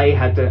 So I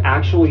had to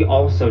actually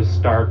also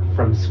start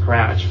from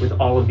scratch with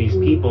all of these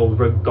people,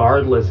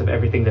 regardless of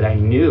everything that I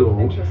knew.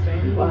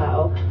 Interesting.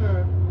 Wow.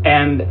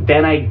 And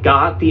then I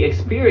got the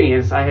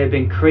experience I had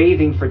been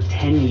craving for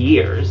 10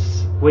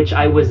 years, which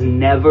I was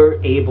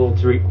never able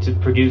to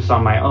produce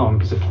on my own,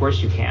 because of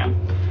course you can.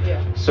 Yeah.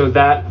 So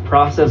that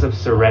process of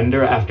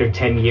surrender after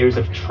 10 years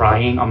of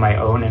trying on my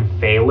own and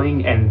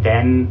failing, and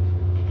then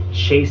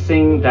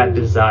chasing that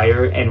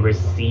desire and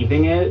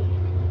receiving it,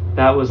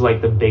 that was like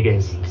the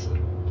biggest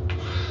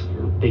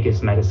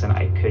medicine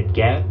I could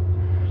get.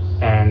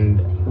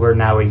 And we're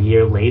now a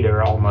year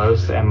later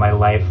almost, and my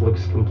life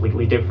looks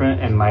completely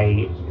different, and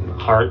my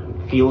heart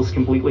feels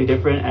completely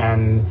different,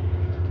 and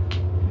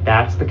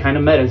that's the kind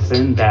of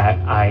medicine that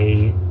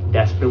I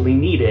desperately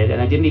needed,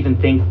 and I didn't even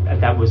think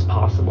that was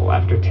possible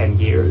after 10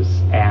 years,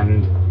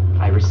 and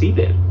I received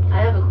it.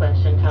 I have a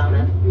question,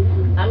 Thomas.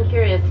 I'm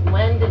curious,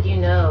 when did you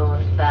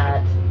know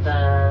that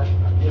the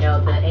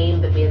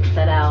aim that we had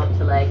set out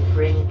to like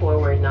bring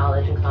forward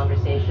knowledge and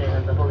conversation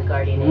of the Holy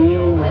Guardian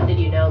Angel, when did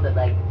you know that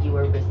like you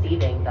were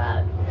receiving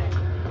that?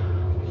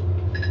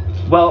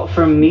 Well,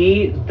 for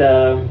me,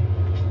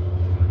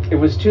 it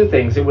was two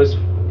things. It was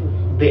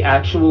the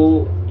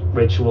actual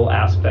ritual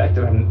aspect,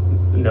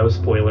 and no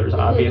spoilers,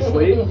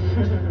 obviously.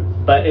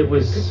 But it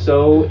was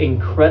so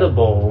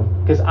incredible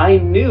because I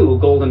knew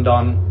Golden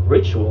Dawn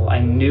ritual. I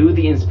knew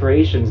the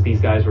inspirations these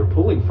guys were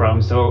pulling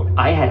from, so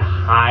I had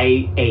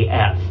high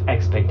AF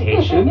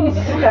expectations.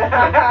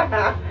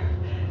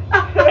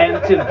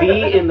 And to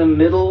be in the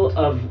middle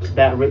of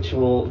that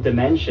ritual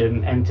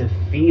dimension and to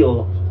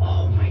feel,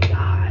 oh my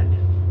God,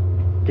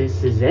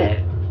 this is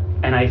it.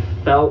 And I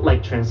felt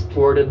like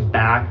transported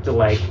back to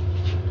like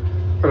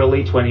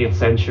early 20th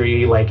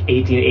century, like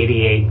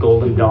 1888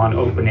 Golden Dawn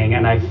opening,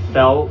 and I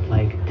felt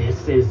like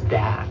this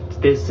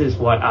is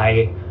what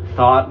I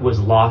thought was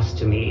lost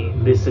to me.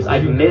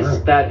 I've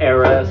missed that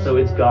era, so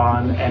it's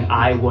gone, and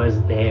I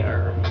was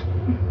there.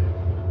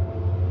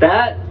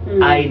 That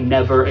I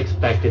never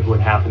expected would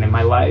happen in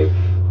my life.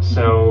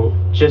 So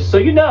just so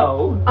you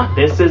know,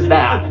 this is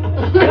that.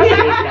 This is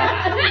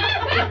that.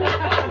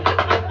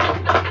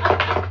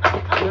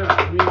 Yeah,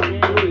 I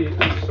mean, really,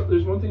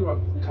 there's one thing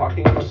about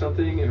talking about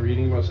something and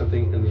reading about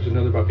something, and there's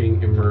another about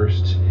being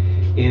immersed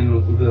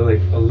in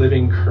a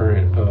living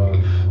current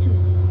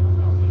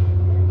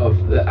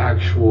of the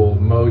actual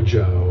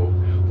mojo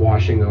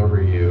washing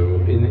over you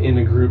in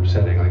a group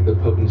setting, like the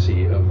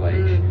potency of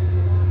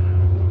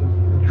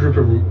group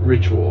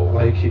ritual.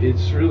 Like,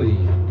 it's really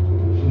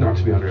not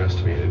to be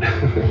underestimated.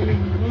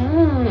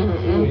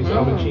 Please,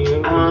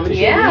 Amajin.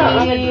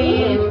 Yeah.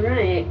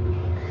 Right.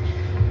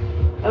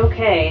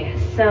 Okay,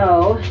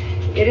 so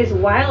it is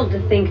wild to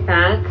think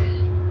back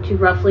to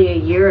roughly a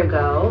year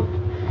ago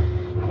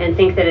and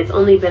think that it's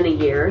only been a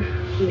year,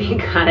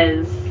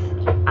 because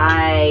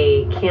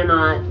I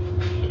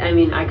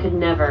could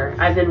never.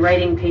 I've been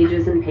writing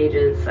pages and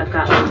pages. I've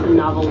got a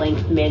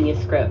novel-length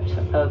manuscript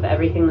of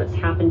everything that's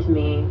happened to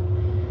me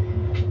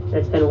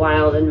that's been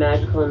wild and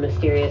magical and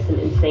mysterious and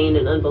insane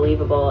and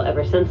unbelievable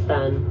ever since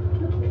then.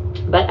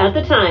 But at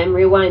the time,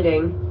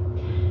 rewinding,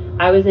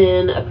 I was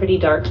in a pretty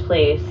dark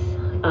place,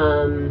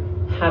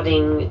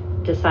 having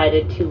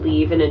decided to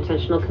leave an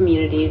intentional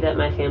community that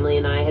my family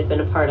and I had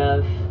been a part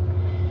of.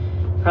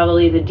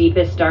 Probably the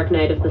deepest dark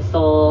night of the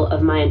soul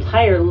of my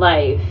entire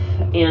life.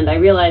 And I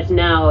realize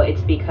now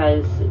it's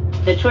because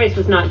the choice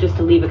was not just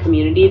to leave a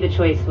community. The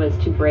choice was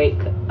to break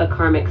a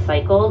karmic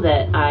cycle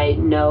that I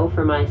know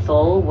for my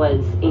soul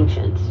was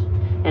ancient.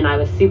 And I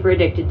was super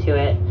addicted to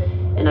it.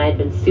 And I had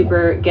been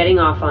super getting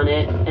off on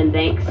it. And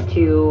thanks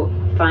to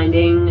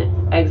finding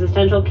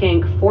existential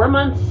kink 4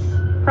 months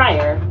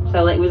prior,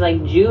 so it was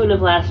like June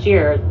of last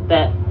year,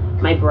 that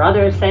my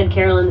brother said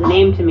Carolyn's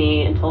name to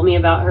me and told me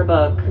about her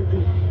book.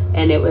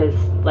 And it was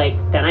like,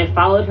 then I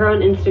followed her on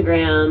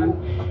Instagram,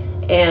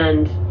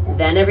 and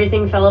then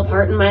everything fell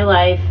apart in my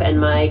life, and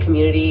my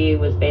community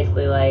was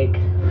basically like,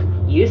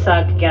 you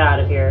suck, get out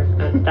of here.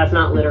 That's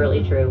not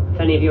literally true. If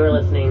any of you are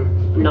listening,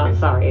 not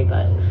sorry,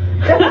 but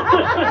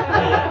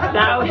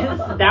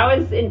that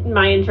was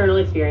my internal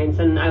experience,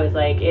 and I was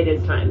like, it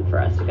is time for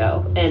us to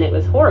go. And it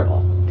was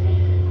horrible.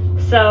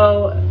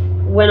 So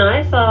when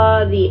I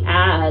saw the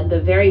ad, the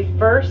very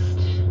first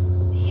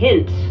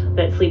hint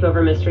that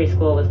Sleepover Mystery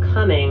School was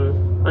coming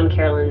on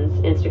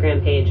Carolyn's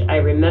Instagram page, I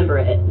remember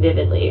it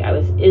vividly. I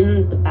was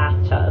in the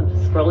bathtub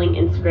scrolling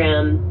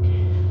Instagram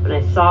when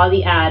I saw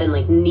the ad in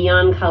like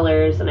neon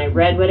colors, and I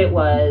read what it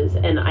was,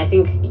 and I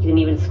think you can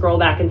even scroll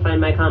back and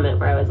find my comment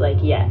where I was like,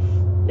 yes,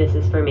 this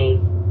is for me.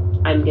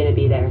 I'm gonna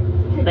be there.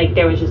 Like,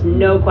 there was just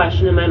no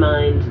question in my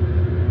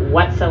mind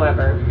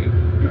whatsoever.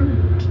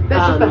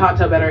 it's just the hot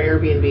tub at our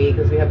Airbnb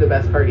because we have the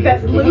best parties.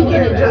 That Blue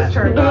Man just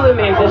turned on. Blue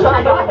Man just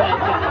turned on that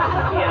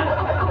tub.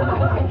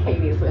 Yeah.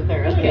 Katie's with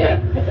her. Okay.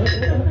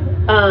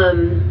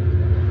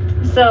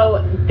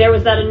 So there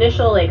was that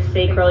initial like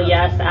sacral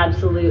yes,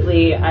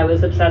 absolutely. I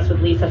was obsessed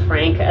with Lisa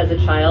Frank as a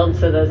child,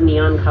 so those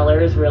neon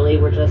colors really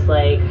were just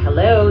like,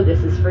 hello,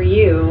 this is for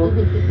you.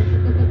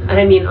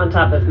 I mean, on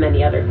top of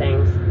many other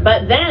things.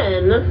 But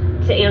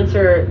then, to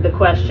answer the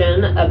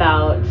question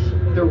about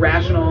the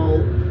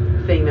rational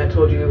thing that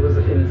told you it was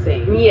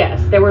insane.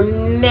 Yes, there were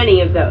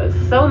many of those.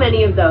 So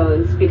many of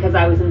those because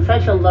I was in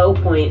such a low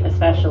point,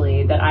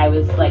 especially, that I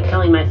was like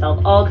telling myself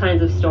all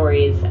kinds of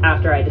stories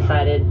after I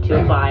decided to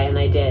apply, and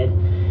I did.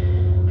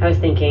 I was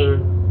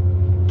thinking,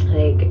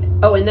 like,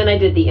 oh, and then I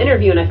did the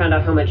interview and I found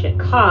out how much it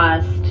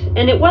cost,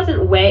 and it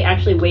wasn't way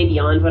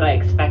beyond what I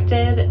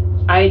expected.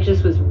 I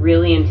just was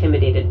really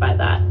intimidated by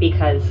that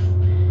because,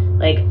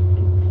 like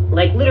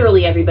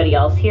literally everybody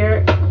else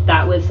here,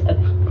 that was a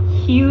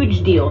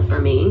huge deal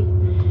for me.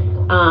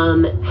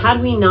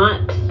 Had we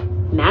not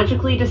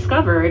magically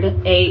discovered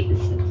a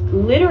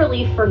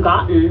literally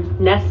forgotten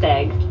nest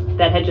egg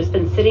that had just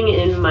been sitting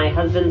in my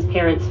husband's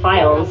parents'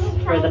 files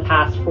for the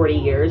past 40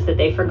 years that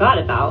they forgot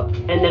about,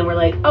 and then we're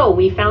like, oh,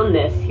 we found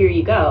this, here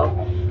you go,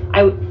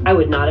 I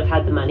would not have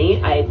had the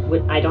money. I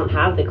don't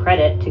have the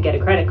credit to get a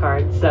credit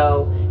card,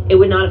 so it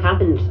would not have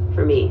happened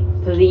for me.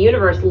 So the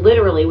universe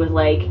literally was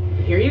like,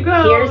 here you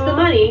go, here's the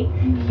money,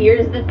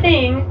 here's the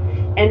thing.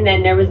 And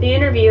then there was the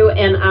interview,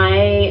 and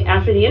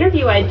after the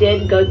interview, I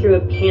did go through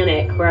a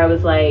panic where I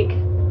was like,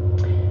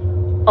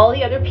 all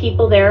the other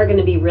people there are going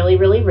to be really,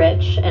 really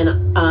rich, and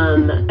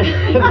I'm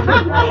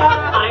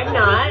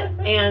not,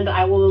 and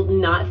I will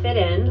not fit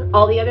in.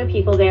 All the other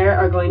people there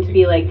are going to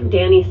be, like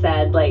Danny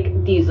said,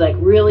 like these like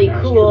really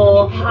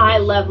cool, high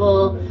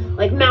level,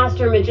 like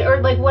master magician,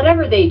 or like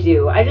whatever they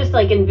do. I just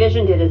like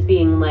envisioned it as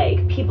being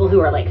like people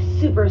who are like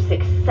super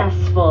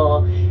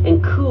successful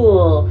and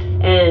cool,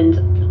 and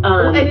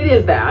and it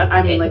is that.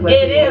 I mean, like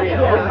let's be real.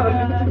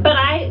 Yeah. But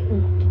I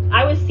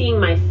was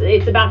seeing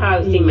it's about how I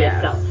was seeing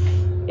myself.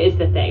 Is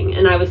the thing.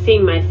 And I was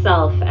seeing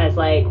myself as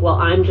like, well,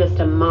 I'm just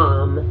a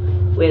mom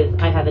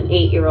I have an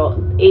 8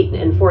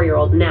 and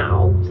 4-year-old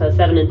now, so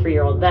 7 and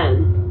 3-year-old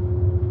then.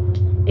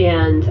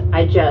 And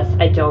I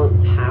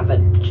don't have a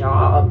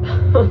job.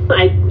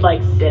 I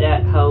like sit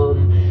at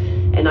home,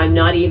 and I'm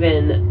not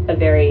even a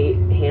very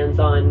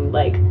hands-on,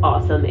 like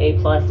awesome A+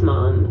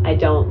 mom. I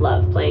don't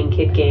love playing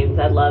kid games.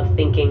 I love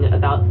thinking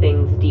about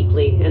things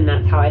deeply, and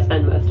that's how I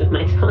spend most of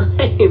my time.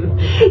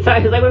 So I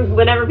was like,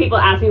 whenever people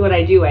ask me what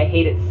I do, I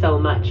hate it so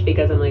much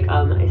because I'm like,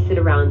 I sit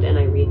around and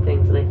I read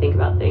things and I think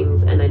about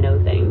things and I know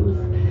things.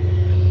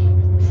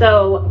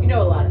 So you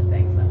know a lot of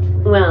things,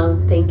 though. Well,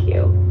 thank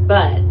you,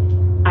 but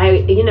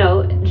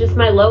just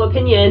my low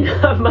opinion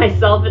of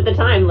myself at the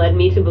time led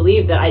me to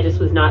believe that I just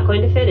was not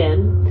going to fit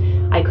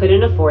in. I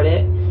couldn't afford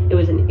it. It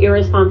was an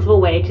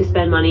irresponsible way to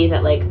spend money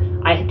that, like,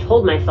 I had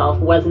told myself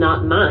was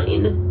not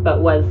mine,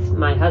 but was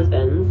my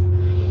husband's.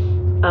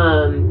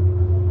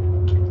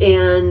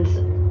 And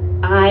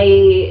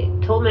I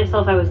told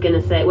myself I was going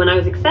to say, when I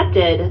was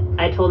accepted,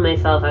 I told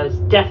myself I was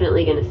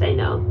definitely going to say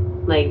no.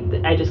 Like,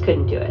 I just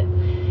couldn't do it.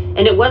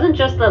 And it wasn't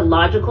just the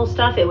logical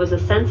stuff, it was a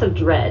sense of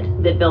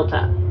dread that built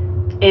up.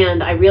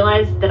 And I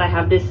realized that I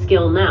have this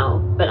skill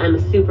now, but I'm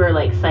a super,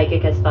 like,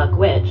 psychic as fuck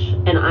witch,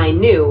 and I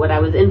knew what I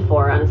was in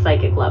for on a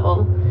psychic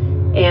level.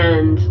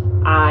 And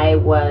I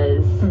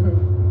was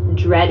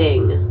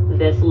dreading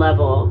this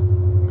level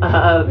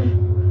of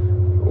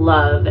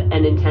love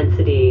and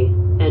intensity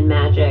and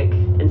magic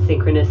and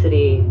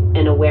synchronicity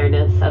and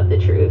awareness of the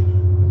truth.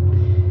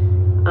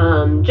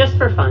 Just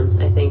for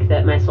fun, I think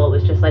that my soul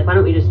was just like, why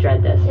don't we just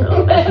dread this for a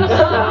little bit?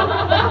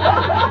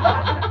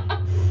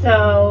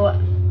 So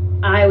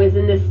I was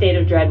in this state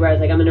of dread where I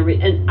was like, I'm going to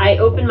read. And I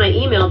opened my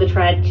email to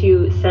try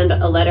to send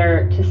a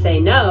letter to say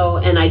no,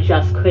 and I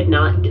just could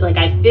not. Like,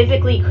 I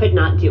physically could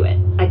not do it.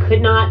 I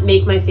could not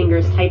make my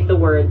fingers type the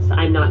words,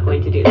 I'm not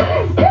going to do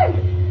this.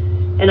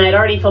 And I had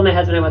already told my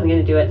husband I wasn't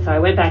going to do it, so I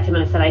went back to him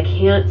and I said, I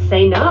can't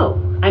say no.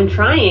 I'm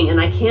trying, and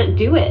I can't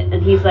do it.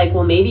 And he's like,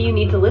 well, maybe you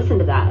need to listen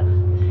to that.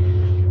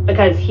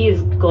 Because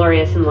he's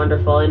glorious and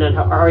wonderful and had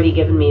already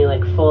given me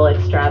like full,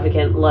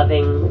 extravagant,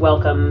 loving,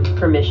 welcome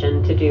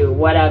permission to do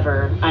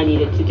whatever I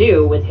needed to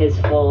do with his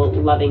full,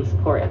 loving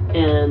support.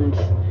 And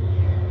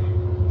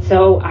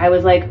so I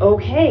was like,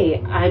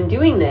 okay, I'm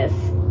doing this.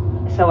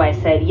 So I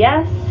said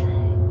yes,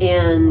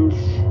 and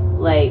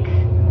like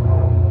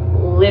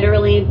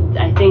literally,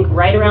 I think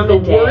right around the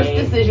day. The worst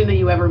decision that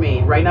you ever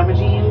made, right,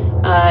 Namajin?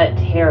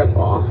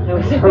 Terrible. It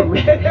was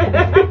horrific.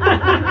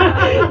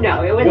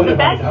 No, it was the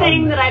best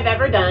thing that I've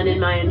ever done in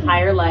my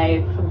entire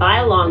life, by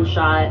a long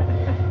shot.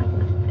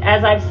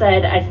 As I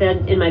said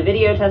in my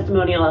video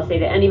testimonial, I'll say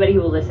to anybody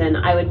who will listen,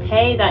 I would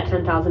pay that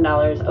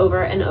 $10,000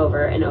 over and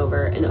over and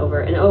over and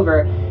over and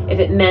over if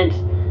it meant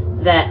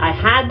that I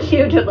had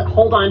to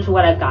hold on to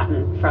what I've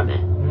gotten from it.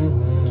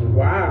 Mm-hmm.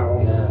 Wow.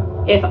 Yeah.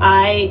 If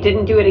I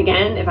didn't do it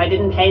again, if I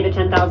didn't pay the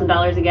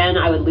 $10,000 again,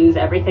 I would lose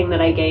everything that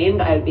I gained.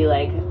 I would be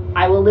like,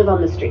 I will live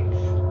on the streets.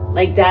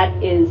 Like,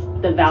 that is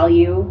the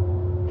value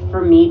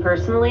for me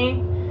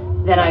personally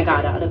that I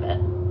got out of it.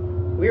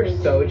 We're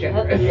so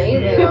generous. That's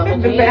amazing,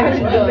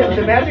 Amajin.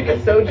 The magic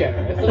is so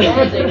generous. The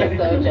magic is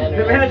so generous.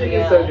 The magic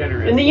is so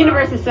generous. And the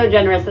universe is so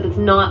generous that it's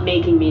not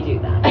making me do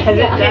that. Because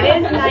it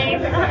is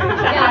nice to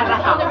have a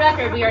house. On the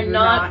record, we are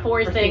not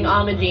forcing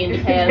Amajin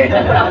to pay us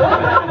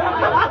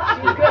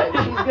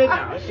 $10,000. She's good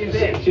now. She's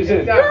in. She's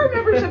in. Your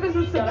membership is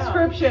a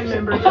subscription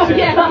membership.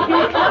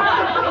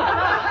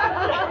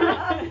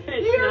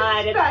 It's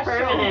not. It's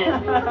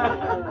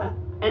permanent.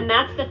 And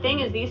that's the thing,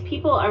 is these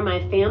people are my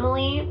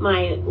family,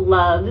 my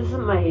loves,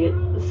 my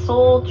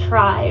soul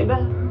tribe.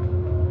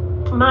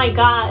 My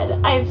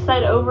God, I've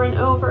said over and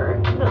over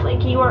that,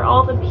 like, you are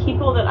all the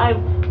people that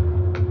I've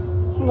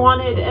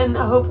wanted and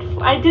hoped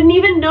for. I didn't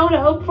even know to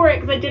hope for it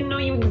because I didn't know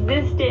you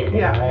existed.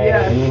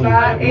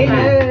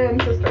 Amen,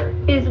 sister.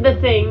 Is the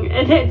thing.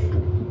 And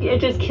it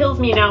just kills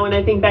me now when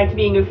I think back to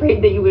being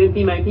afraid that you wouldn't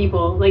be my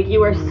people. Like,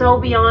 you are so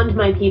beyond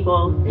my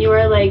people. You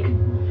are like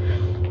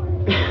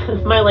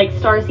my, like,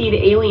 starseed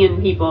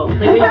alien people. Like,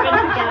 we've been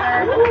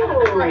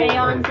together for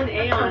aeons and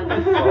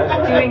aeons,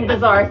 doing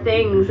bizarre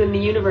things in the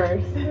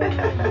universe.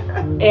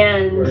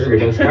 And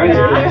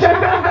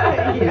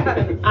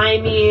I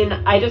mean,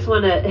 I just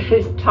want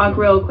to talk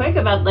real quick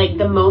about, like,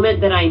 the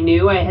moment that I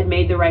knew I had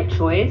made the right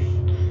choice.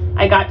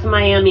 I got to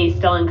Miami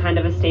still in kind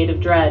of a state of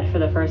dread for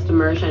the first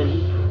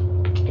immersion.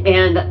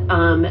 And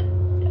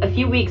a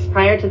few weeks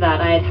prior to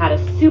that, I had a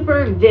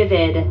super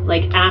vivid,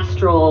 like,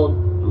 astral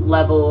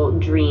level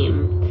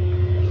dream,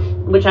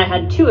 which I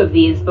had 2 of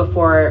these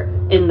before,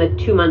 in the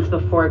 2 months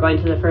before going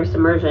to the first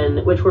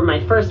immersion, which were my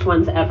first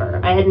ones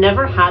ever. I had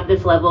never had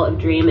this level of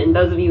dream, and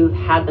those of you who've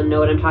had them know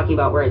what I'm talking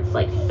about, where it's,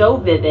 like, so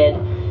vivid,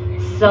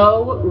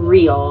 so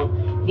real.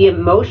 The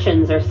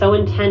emotions are so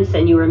intense,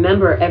 and you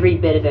remember every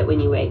bit of it when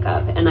you wake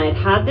up. And I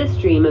had this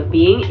dream of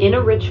being in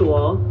a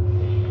ritual,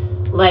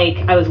 like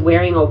I was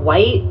wearing a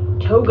white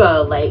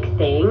toga-like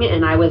thing,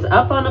 and I was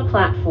up on a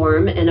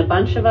platform, and a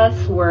bunch of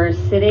us were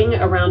sitting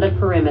around a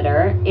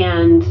perimeter,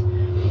 and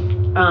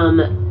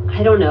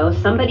I don't know,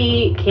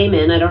 somebody came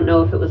in. I don't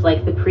know if it was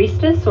like the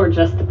priestess or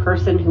just the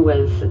person who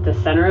was at the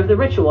center of the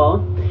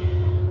ritual,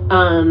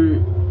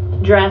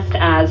 dressed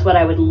as what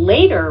I would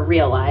later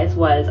realize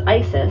was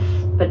Isis,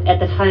 but at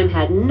the time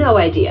had no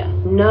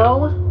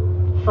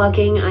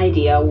fucking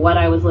idea what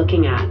I was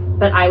looking at.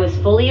 But I was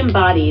fully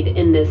embodied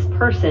in this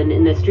person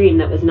in this dream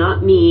that was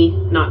not me,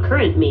 not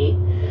current me.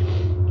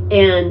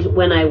 And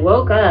when I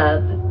woke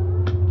up,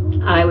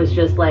 I was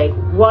just like,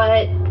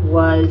 what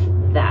was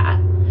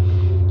that?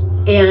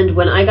 And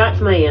when I got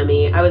to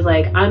Miami, I was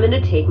like, I'm going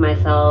to take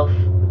myself,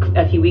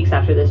 a few weeks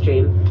after this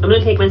dream, I'm going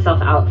to take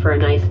myself out for a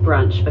nice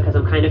brunch because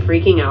I'm kind of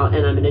freaking out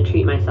and I'm going to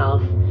treat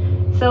myself.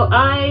 So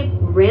I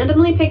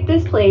randomly picked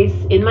this place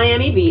in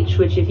Miami Beach,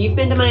 which if you've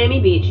been to Miami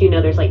Beach, you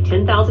know there's like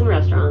 10,000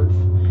 restaurants.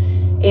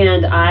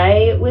 And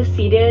I was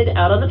seated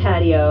out on the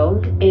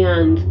patio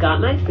and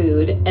got my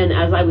food. And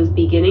as I was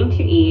beginning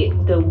to eat,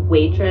 the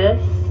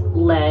waitress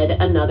led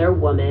another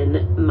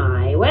woman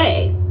my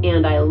way.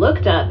 And I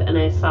looked up and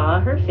I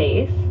saw her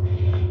face.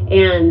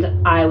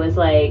 And I was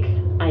like,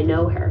 I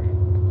know her.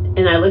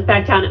 And I looked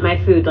back down at my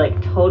food, like,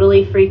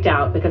 totally freaked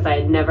out because I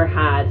had never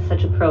had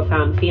such a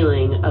profound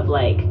feeling of,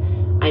 like,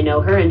 I know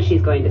her and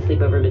she's going to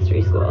sleep over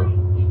mystery school.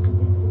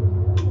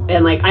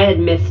 And, like, I had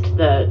missed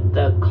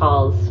the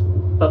calls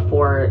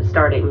before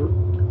starting,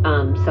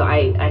 so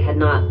I had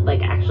not,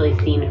 like, actually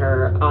seen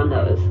her on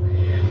those.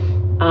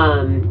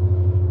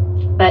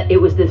 But it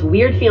was this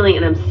weird feeling,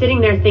 and I'm sitting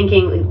there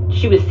thinking,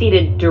 she was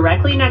seated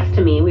directly next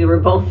to me. We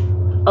were both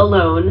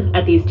alone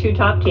at these 2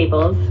 top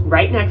tables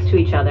right next to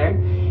each other.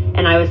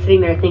 And I was sitting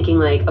there thinking,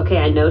 like, okay,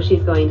 I know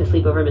she's going to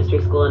sleep over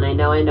mystery school, and I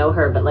know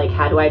her, but, like,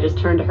 how do I just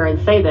turn to her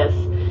and say this?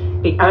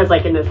 I was,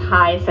 like, in this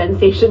high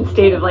sensation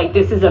state of, like,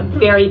 this is a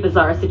very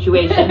bizarre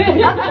situation.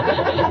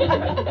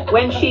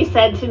 When she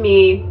said to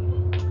me,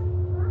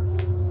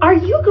 are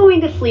you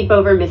going to sleep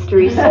over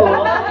mystery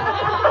school?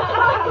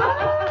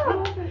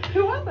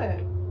 Who was it?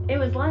 It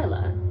was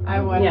Lila.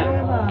 I wonder.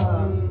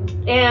 Yeah.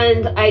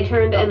 And I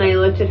turned and I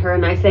looked at her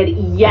and I said,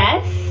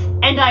 yes.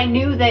 And I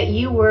knew that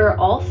you were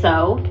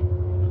also.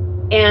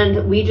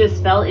 And we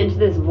just fell into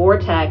this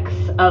vortex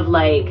of,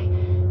 like,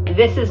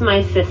 this is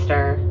my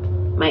sister,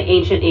 my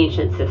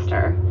ancient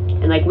sister.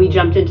 And, like, we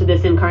jumped into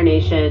this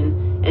incarnation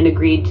and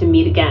agreed to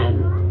meet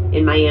again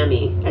in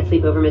Miami at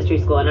Sleepover Mystery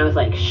School. And I was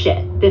like,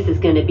 shit, this is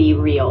going to be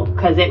real.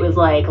 Because it was,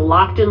 like,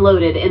 locked and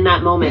loaded in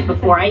that moment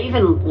before I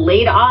even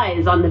laid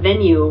eyes on the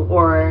venue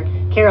or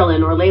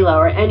Carolyn or Layla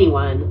or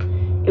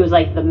anyone. It was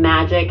like the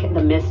magic,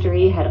 the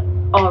mystery had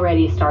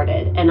already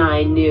started. And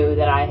I knew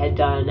that I had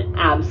done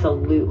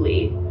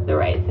absolutely the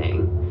right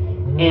thing.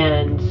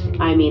 And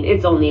I mean,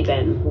 it's only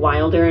been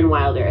wilder and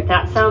wilder. If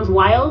that sounds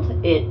wild,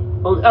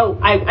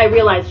 I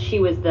realized she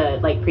was the,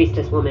 like,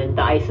 priestess woman,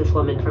 the Isis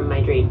woman from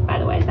my dream, by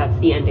the way. That's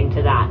the ending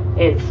to that,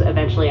 is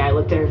eventually I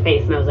looked at her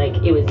face and I was like,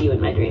 it was you in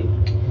my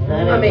dream.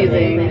 That is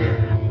amazing.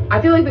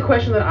 I feel like the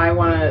question that I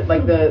want to,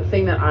 like, the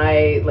thing that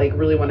I, like,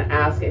 really want to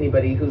ask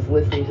anybody who's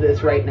listening to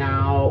this right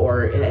now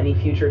or in any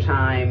future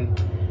time,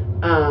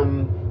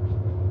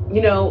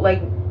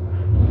 like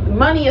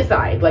money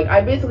aside, like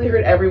I basically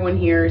heard everyone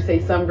here say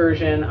some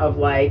version of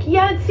like,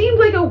 yeah, it seemed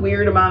like a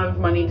weird amount of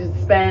money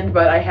to spend,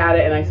 but I had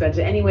it and I spent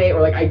it anyway,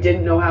 or like I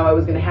didn't know how I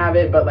was going to have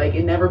it, but like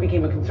it never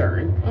became a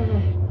concern.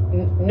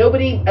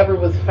 Nobody ever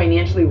was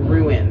financially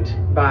ruined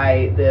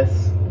by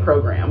this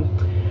program.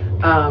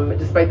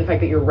 Despite the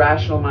fact that your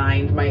rational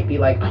mind might be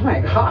like, oh my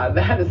God,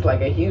 that is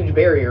like a huge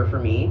barrier for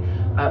me.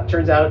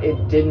 Turns out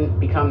it didn't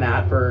become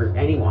that for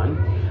anyone.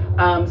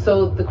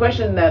 So the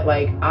question that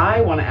like I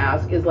want to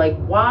ask is like,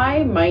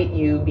 why might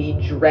you be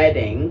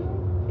dreading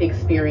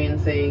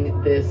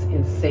experiencing this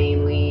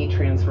insanely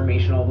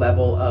transformational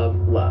level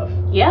of love?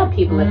 Yeah,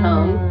 people at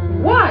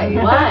home. Why?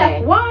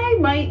 Why? Why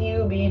might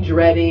you be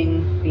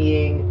dreading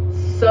being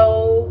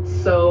so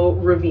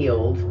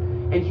revealed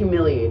and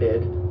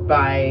humiliated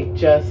by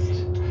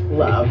just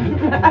love?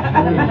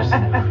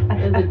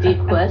 It's a deep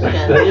question.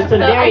 It's a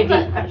very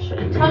deep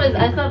question. Thomas,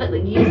 I saw that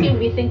you seemed to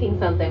be thinking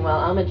something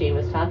while Amajin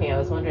was talking. I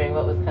was wondering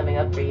what was coming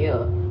up for you.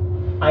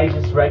 I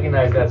just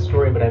recognized that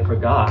story, but I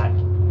forgot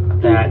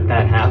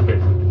that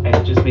happened. And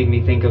it just made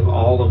me think of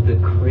all of the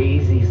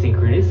crazy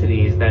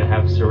synchronicities that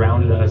have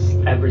surrounded us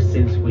ever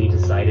since we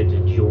decided to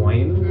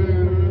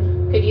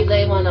join. Could you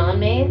lay one on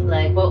me?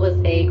 Like, what was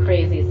a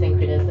crazy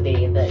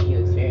synchronicity that you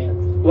experienced?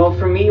 Well,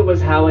 for me, it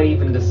was how I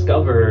even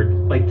discovered,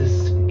 like, the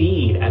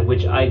speed at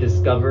which I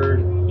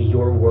discovered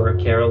your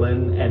work,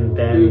 Carolyn, and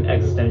then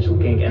Existential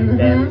Kink, and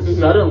then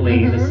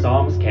suddenly the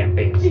Psalms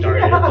campaign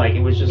started. Like,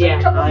 it was just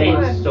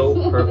timed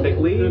so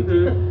perfectly.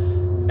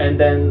 And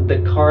then the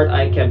card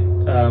I kept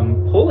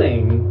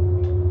pulling,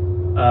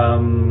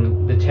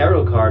 the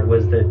tarot card,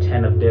 was the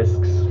Ten of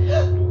Discs.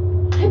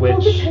 I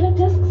pulled the Ten of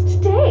Discs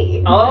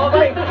today. Oh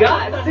my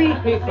God! See,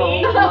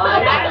 people,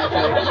 my That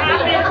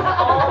happens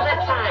all the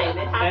time.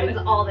 It happens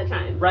all the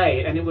time.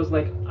 Right, and it was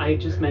like I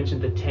just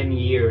mentioned the 10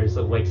 years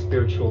of like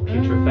spiritual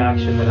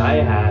putrefaction that I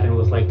had, and it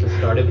was like the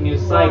start of a new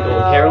cycle.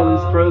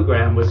 Carolyn's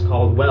program was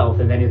called Wealth,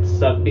 and then it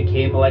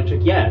became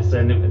Electric Yes,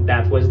 and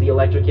that was the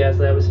Electric Yes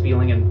that I was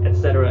feeling, and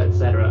etc.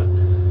 etc.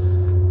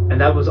 And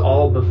that was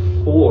all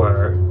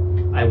before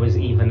I was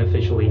even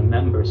officially a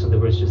member. So there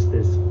was just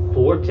this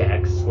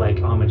vortex, like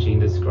Amajin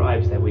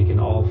describes, that we can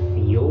all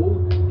feel,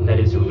 that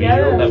is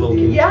real, that will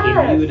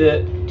continue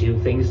to do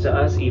things to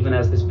us, even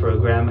as this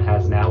program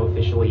has now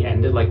officially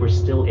ended. Like, we're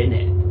still in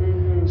it.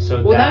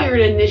 So well, now you're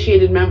an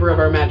initiated member of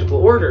our magical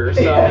order,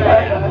 so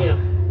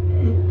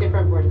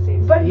different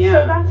vortices. But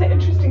so that's an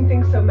interesting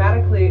thing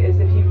somatically, is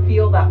if you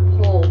feel that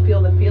pull,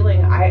 feel the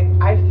feeling.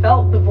 I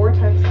felt the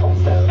vortex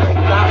also. Like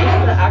that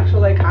was the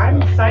actual, like,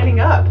 I'm signing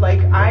up. Like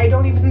I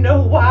don't even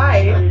know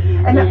why.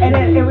 And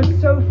it was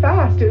so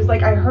fast. It was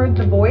like I heard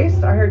the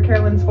voice, I heard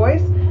Carolyn's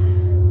voice,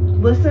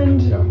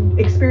 listened,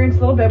 experienced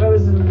a little bit, but it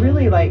was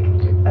really like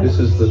this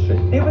is the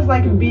thing. It was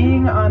like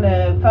being on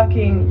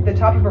the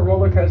top of a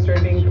roller coaster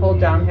and being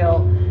pulled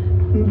downhill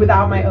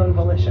without my own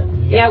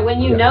volition. Yeah,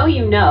 when you know,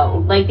 you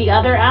know. Like the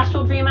other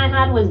astral dream I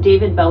had was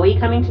David Bowie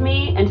coming to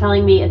me and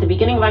telling me at the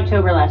beginning of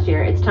October last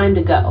year, it's time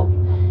to go.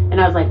 And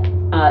I was like,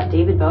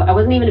 David Bowie? I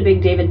wasn't even a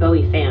big David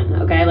Bowie fan,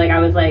 okay? Like I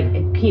was like,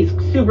 he's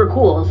super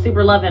cool,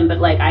 super love him, but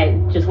like I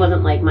just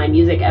wasn't like my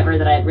music ever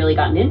that I had really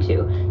gotten into.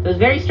 So it was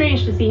very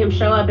strange to see him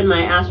show up in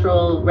my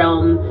astral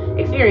realm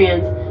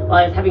experience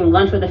while I was having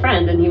lunch with a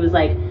friend, and he was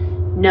like,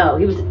 no,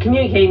 he was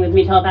communicating with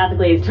me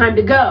telepathically, it's time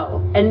to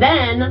go. And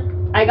then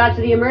I got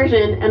to the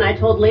immersion and I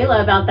told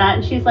Layla about that,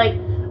 and she's like,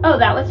 oh,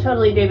 that was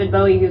totally David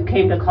Bowie who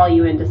came to call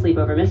you in to sleep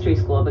over Mystery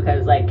School,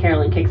 because like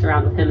Carolyn kicks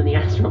around with him in the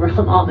astral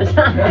realm all the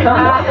time.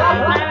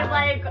 I was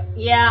like,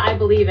 yeah, I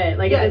believe it.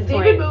 Like at this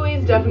David point,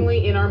 Bowie's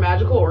definitely in our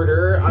magical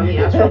order on the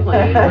astral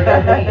plane. We're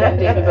definitely in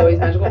David Bowie's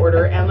magical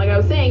order. And like I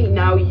was saying,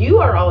 now you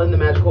are all in the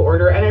magical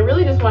order. And I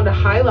really just wanted to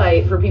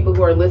highlight for people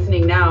who are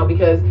listening now,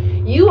 because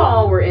you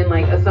all were in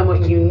like a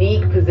somewhat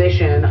unique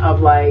position of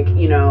like,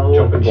 you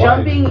know,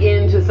 jumping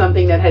into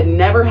something that had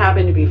never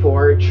happened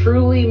before,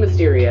 truly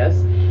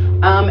mysterious.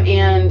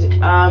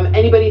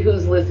 Anybody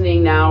who's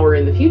listening now or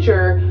in the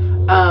future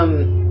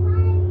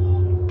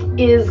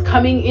is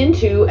coming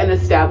into an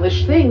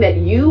established thing that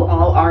you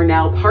all are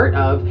now part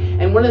of.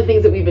 And one of the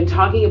things that we've been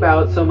talking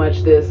about so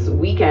much this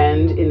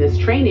weekend in this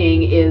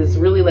training is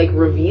really like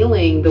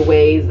revealing the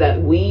ways that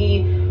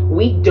we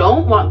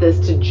don't want this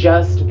to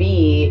just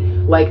be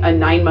like a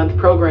 9-month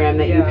program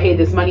that you paid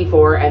this money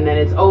for and then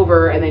it's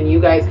over and then you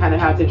guys kind of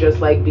have to just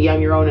like be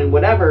on your own and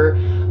whatever.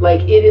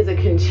 Like it is a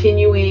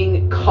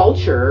continuing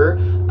culture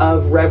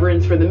of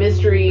reverence for the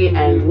mystery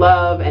and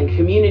love and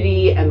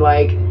community and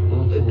like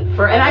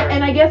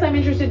and I guess I'm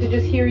interested to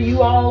just hear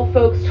you all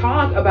folks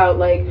talk about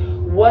like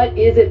what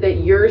is it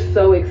that you're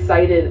so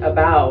excited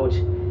about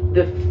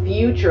the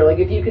future? Like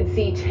if you could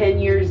see 10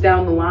 years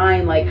down the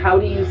line, like how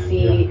do you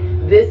see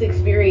this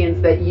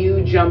experience that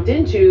you jumped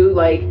into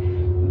like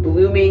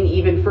blooming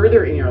even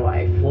further in your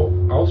life? Well,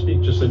 I'll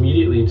speak just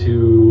immediately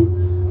to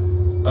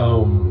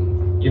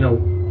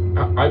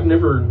I've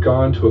never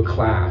gone to a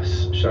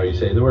class, shall you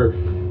say, where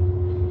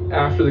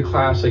after the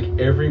class, like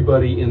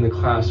everybody in the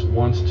class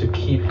wants to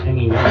keep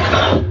hanging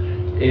out.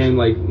 and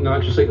like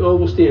not just like, oh,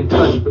 we'll stay in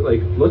touch, but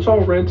like let's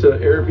all rent a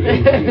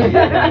Airbnb and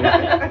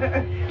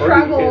like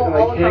Travel and,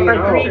 like all hang across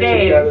out for 3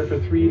 days. together for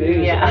 3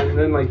 days, Yeah. and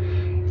then like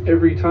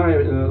every time,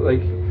 and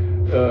like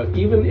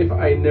even if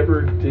I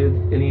never did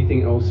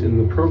anything else in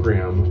the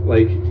program,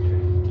 like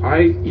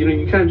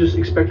you kind of just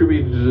expect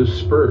everybody to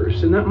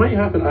disperse, and that might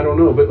happen, I don't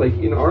know, but like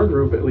in our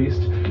group at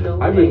least,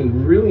 I've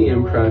been really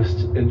impressed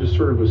and just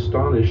sort of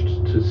astonished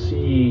to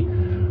see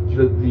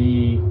that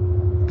the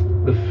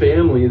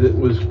family that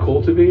was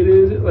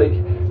cultivated like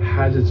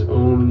has its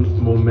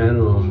own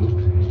momentum,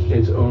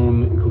 its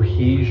own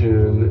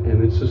cohesion,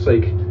 and it's just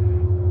like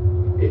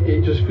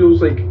it just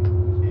feels like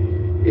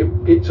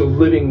it's a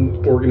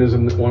living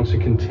organism that wants to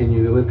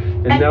continue to live.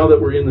 And now that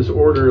we're in this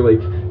order,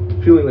 like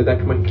feeling like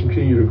that might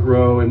continue to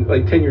grow, and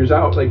like 10 years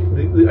out, like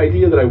the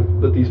idea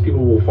that these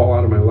people will fall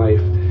out of my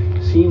life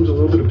seems a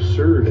little bit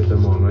absurd at the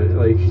moment.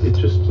 Like it's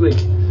just like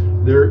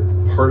they're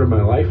part of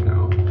my life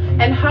now.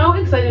 And how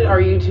excited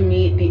are you to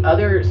meet the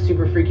other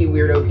super freaky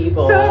weirdo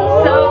people?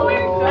 So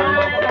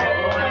excited.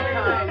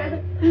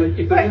 Like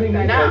if they're anything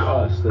like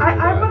us, then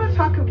I want to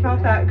talk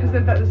about that because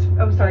that is.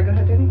 Oh, sorry. Go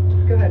ahead, Danny.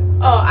 Go ahead.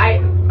 Oh,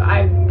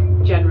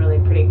 I'm generally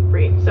pretty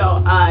brief.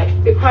 So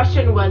the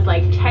question was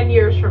like 10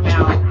 years from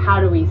now, how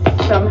do we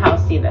somehow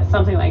see this?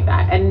 Something like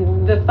that.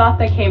 And the thought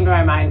that came to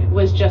my mind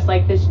was just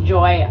like this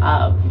joy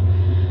of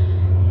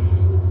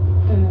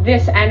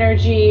this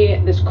energy,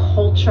 this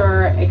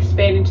culture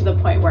expanding to the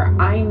point where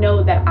I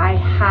know that I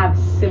have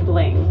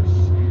siblings,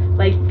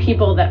 like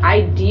people that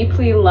I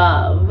deeply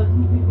love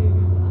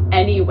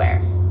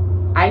anywhere.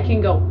 I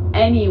can go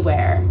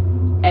anywhere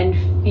and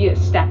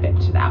step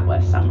into that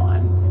with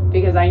someone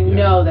because I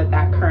know that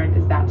current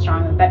is that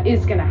strong, that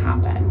is going to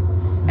happen.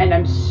 And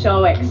I'm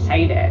so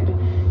excited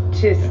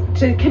to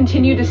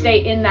continue to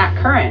stay in that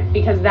current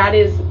because that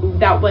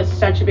was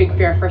such a big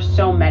fear for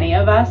so many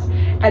of us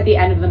at the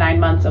end of the 9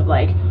 months of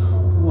like,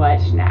 what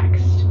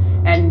next?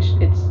 And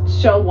it's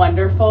so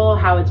wonderful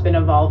how it's been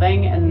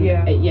evolving, and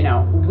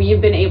we've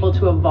been able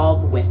to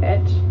evolve with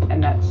it,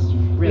 and that's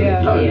really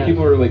cool. And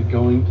people are like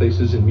going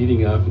places and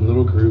meeting up in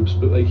little groups,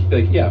 but like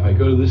if I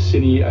go to this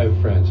city, I have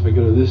friends. If I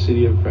go to this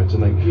city, I have friends,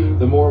 and like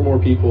the more and more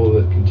people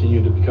that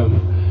continue to become,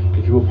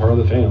 if you will, part of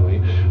the family,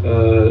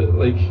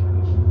 like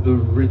the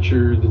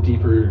richer, the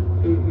deeper,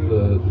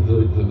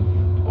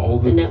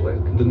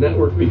 the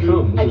network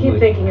becomes. I keep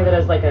thinking of it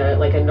as like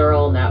a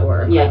neural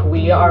network. Yeah. Like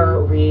we are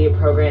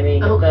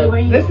reprogramming the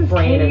brain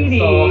Katie. and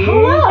soul.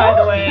 Hello,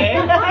 by the way.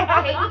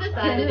 Katie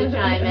decided to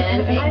chime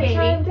in. Hey, Katie.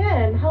 I chimed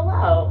in.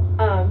 Hello.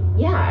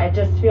 I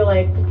just feel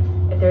like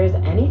if there's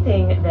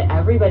anything that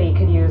everybody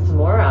could use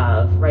more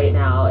of right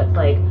now, it's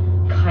like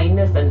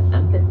kindness and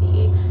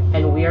empathy.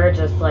 And we are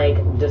just like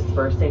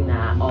dispersing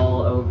that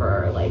all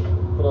over like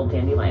little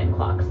dandelion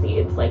clock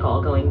seeds, like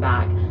all going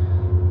back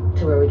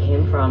to where we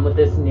came from with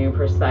this new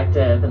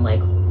perspective and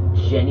like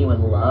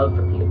genuine love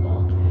for people.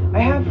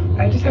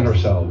 I just have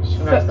ourselves.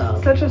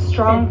 Such a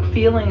strong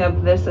feeling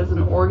of this as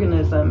an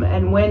organism,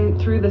 and when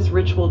through this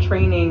ritual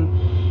training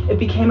it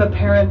became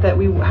apparent that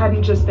we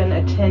hadn't just been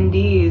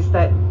attendees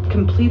that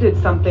completed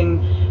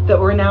something, that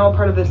we're now a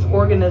part of this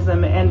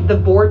organism, and the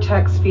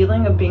vortex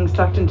feeling of being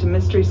sucked into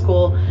mystery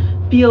school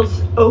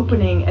feels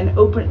opening and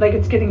open, like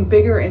it's getting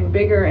bigger and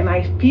bigger, and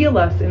I feel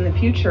us in the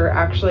future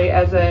actually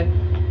as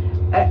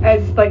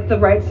like the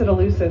rites of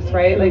Eleusis,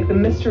 right? Like the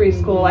mystery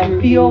school. I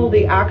feel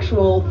the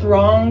actual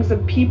throngs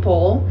of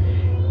people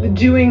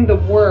doing the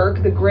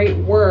work, the great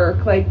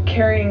work, like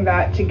carrying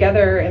that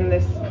together in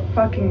this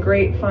fucking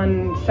great,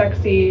 fun,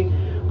 sexy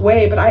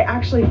way. But I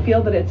actually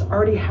feel that it's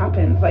already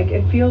happened. Like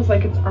it feels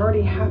like it's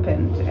already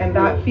happened. And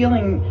that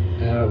feeling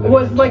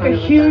was like a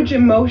huge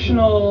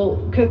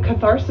emotional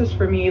catharsis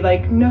for me.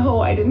 Like,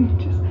 no, I didn't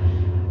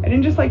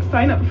just like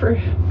sign up for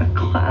a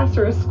class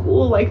or a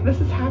school. Like this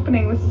is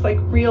happening. This is like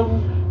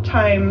real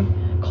time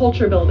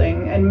culture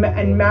building and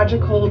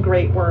magical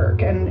great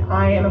work. And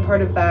I am a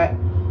part of that.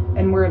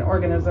 And we're an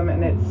organism,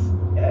 and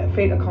it's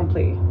fait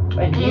accompli.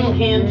 And you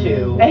can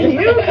too. And you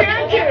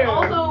can too. And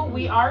also,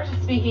 we are just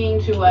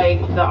speaking to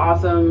like the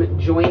awesome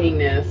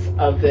joiningness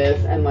of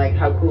this, and like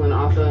how cool and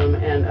awesome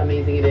and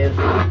amazing it is.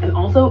 And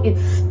also,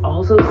 it's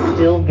also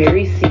still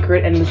very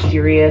secret and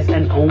mysterious,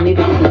 and only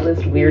the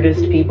coolest,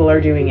 weirdest people are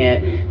doing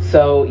it.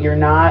 So you're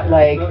not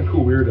like not a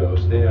cool weirdo.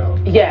 Stay out.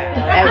 Yeah,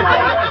 and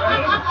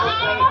like.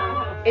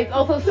 It's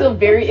also still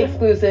very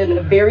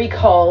exclusive, very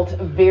cult,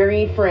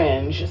 very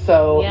fringe.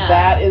 So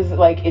that is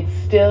like, it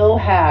still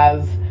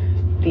has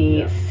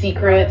the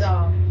secret.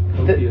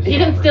 You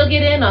can still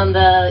get in on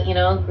the,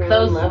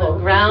 the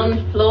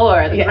ground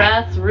floor, the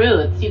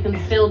grassroots. You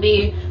can still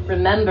be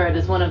remembered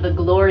as one of the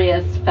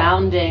glorious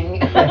founding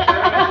members.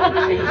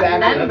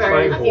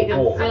 You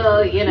can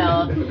still,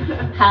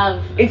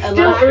 have it's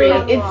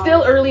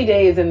still early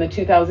days in the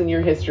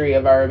 2,000-year history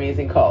of our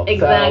amazing cult.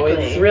 Exactly. So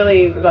it's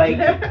really like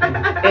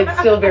it's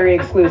still very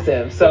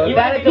exclusive. So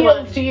that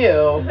appeals to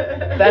you.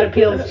 That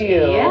appeals to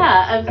you.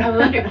 Yeah, I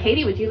wonder,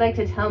 Katie, would you like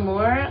to tell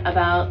more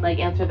about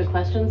answer the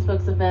questions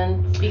folks have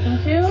been speaking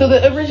to? So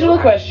the original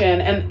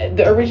question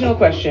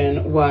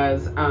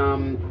was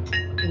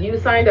you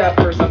signed up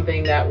for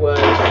something that was,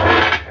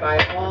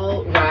 by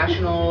all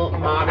rational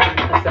modern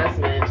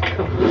assessment,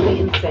 completely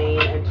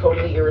insane and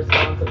totally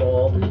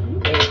irresponsible,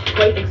 and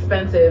quite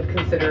expensive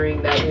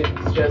considering that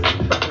it's just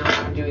fucking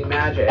around doing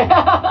magic. You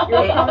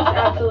were promised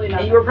absolutely nothing.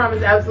 And you were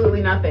promised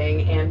absolutely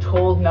nothing and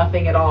told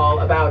nothing at all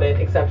about it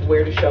except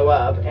where to show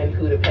up and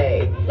who to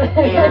pay.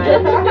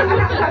 And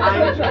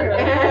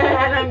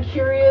I'm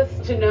curious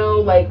to know,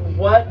 like,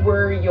 what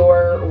were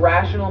your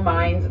rational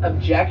mind's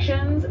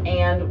objections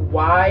and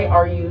why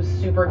are you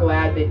super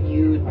glad that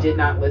you did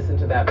not listen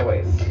to that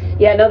voice?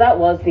 Yeah, no, that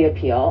was the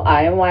appeal.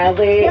 I am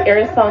wildly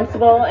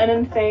irresponsible and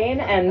insane,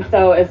 and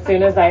so as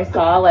soon as I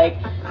saw, like,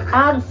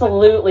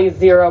 absolutely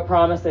zero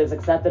promises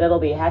except that it'll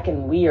be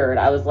heckin' weird,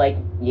 I was like,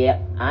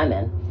 yep, I'm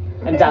in.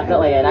 I'm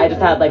definitely in. I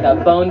just had, like, a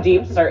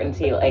bone-deep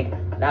certainty, like,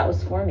 that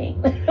was for me.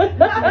 So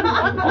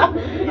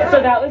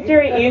that was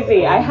very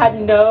easy. I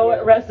had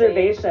no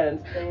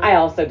reservations. I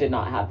also did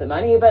not have the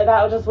money, but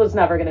that just was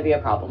never going to be a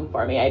problem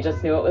for me. I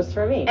just knew it was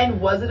for me.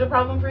 And was it a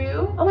problem for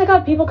you? Oh my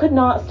God, people could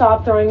not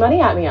stop throwing money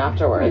at me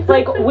afterwards.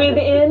 Like,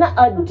 within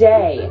a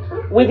day,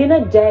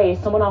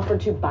 someone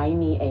offered to buy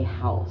me a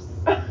house.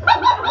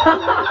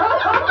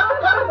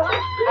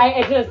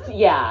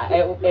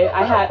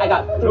 I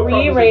got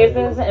 3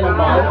 raises in a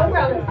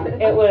month.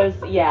 It was,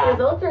 yeah.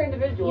 Results are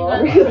individual.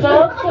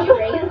 Results 3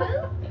 raises?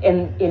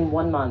 In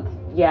 1 month.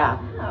 Yeah.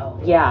 Wow.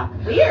 Yeah.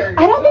 Weird.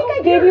 I don't think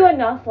I gave you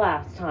enough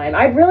last time.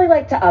 I'd really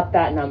like to up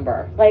that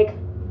number. Like,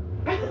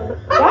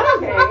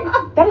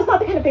 that is not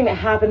the kind of thing that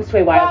happens to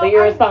a wildly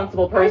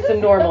irresponsible person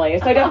normally.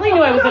 So I definitely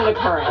knew I was in the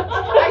current.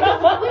 I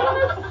just really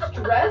want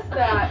to stress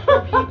that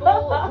for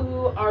people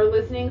who are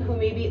listening who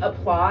maybe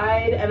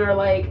applied and are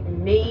like,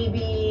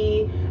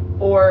 maybe,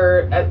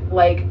 or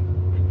like,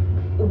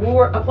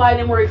 were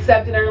applied and were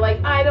accepted and are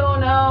like, I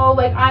don't know,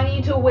 like, I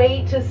need to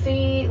wait to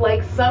see.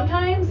 Like,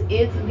 sometimes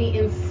it's the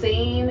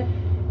insane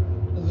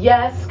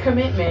yes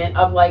commitment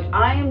of like,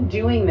 I am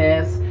doing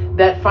this,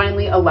 that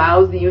finally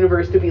allows the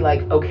universe to be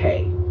like,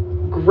 okay,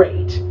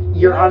 great,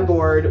 you're on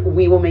board,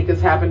 we will make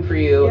this happen for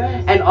you.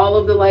 And all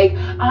of the like,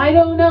 I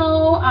don't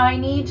know, I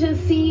need to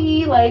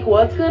see, like,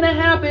 what's gonna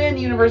happen,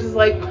 the universe is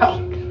like, well,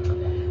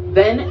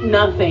 then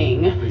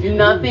nothing is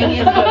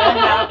gonna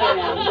happen.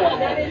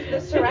 That is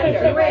the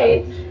surrender,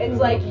 right? It's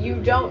like,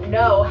 you don't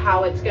know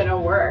how it's gonna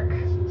work,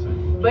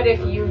 but if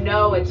you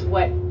know it's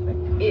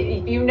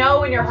if you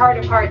know in your heart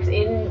of hearts,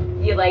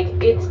 you like,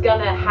 it's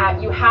gonna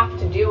you have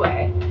to do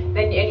it,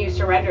 then, and you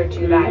surrender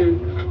to that.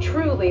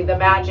 Truly, the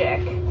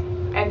magic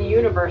and the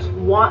universe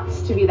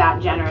wants to be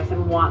that generous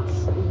and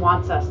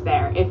wants us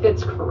there if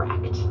it's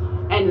correct.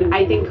 And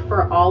I think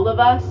for all of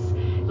us,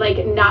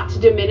 like, not to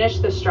diminish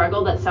the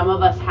struggle that some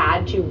of us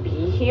had to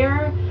be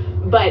here,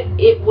 but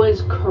it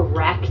was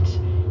correct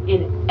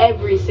in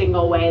every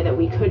single way that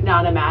we could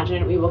not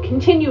imagine. We will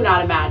continue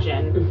not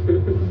imagine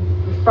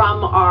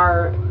from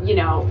our,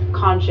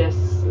 conscious,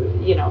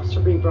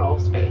 cerebral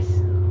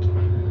space.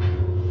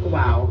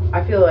 Wow.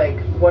 I feel like,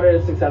 what a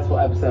successful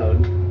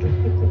episode.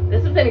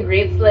 This has been a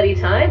great slutty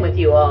time with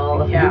you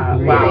all. Yeah.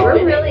 They Wow. were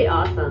really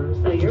awesome,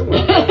 so you're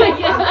welcome.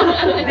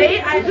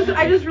 I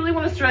just really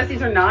want to stress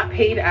these are not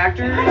paid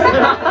actors.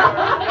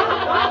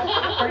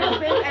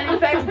 Participants, and in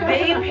fact,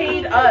 they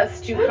paid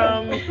us to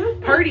come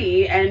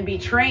party and be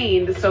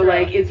trained. So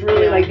like, it's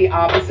really like the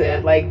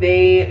opposite. Like,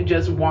 they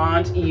just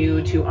want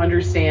you to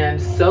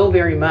understand so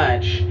very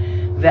much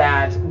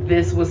that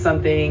this was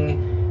something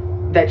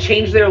that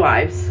changed their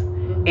lives,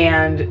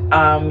 and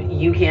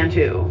you can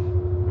too.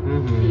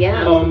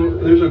 Yeah.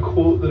 There's a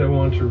quote that I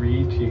want to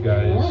read to you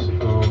guys.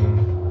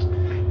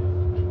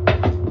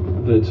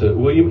 That's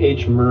William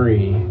H.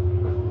 Murray,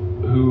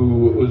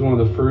 who was one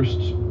of the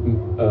first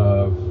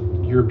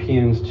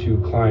Europeans to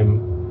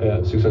climb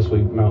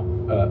successfully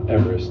Mount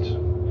Everest.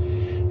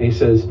 And he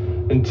says,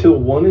 until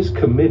one is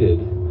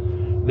committed,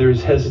 there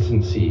is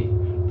hesitancy,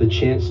 the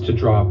chance to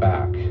draw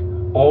back,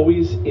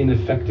 always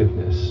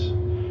ineffectiveness.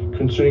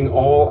 Concerning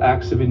all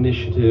acts of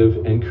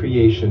initiative and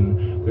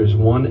creation, there's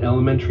one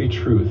elementary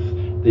truth,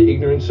 the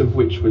ignorance of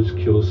which would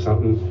kill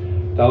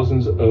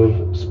thousands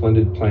of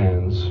splendid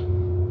plans,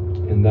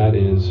 and that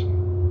is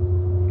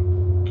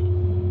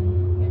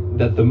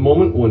that the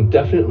moment one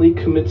definitely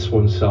commits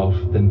oneself,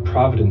 then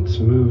providence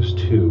moves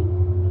too.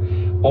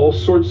 All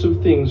sorts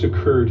of things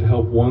occur to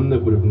help one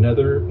that would have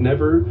never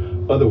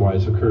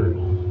otherwise occurred.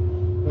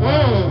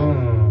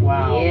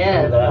 Wow.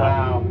 Yes.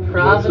 Wow.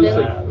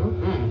 Providence.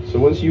 So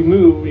once you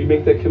move, you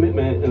make that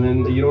commitment, and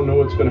then you don't know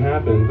what's going to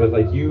happen, but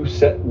like, you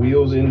set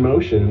wheels in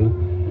motion.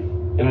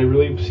 And I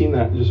really have seen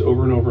that just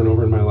over and over and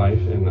over in my life,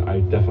 and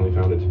I definitely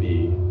found it to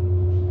be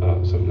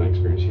something I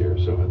experienced here.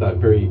 So I thought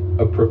very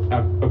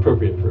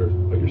appropriate for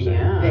what you're saying.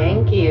 Yeah.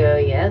 Thank you.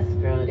 Yes,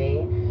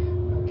 Brody.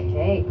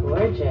 Okay,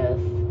 gorgeous.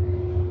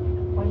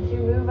 Once you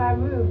move, I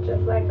move,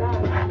 just like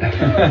that.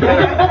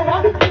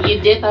 You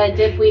dip, I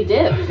dip, we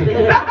dip.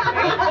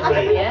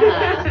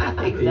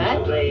 Yeah,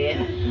 exactly.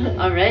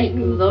 All right,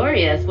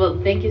 glorious. Well,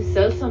 thank you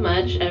so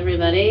much,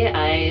 everybody.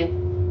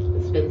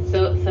 It's been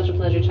such a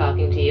pleasure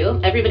talking to you.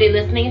 Everybody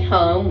listening at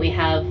home, we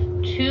have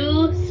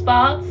 2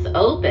 spots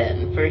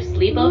open for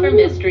Sleepover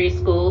Mystery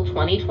School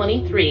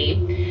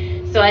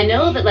 2023. So I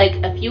know that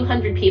like a few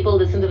hundred people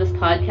listen to this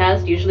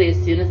podcast usually as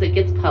soon as it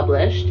gets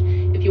published.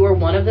 If you are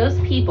one of those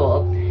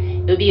people,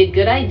 it would be a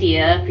good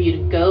idea for you to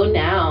go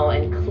now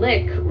and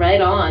click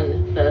right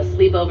on the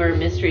Sleepover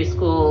Mystery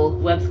School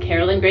website,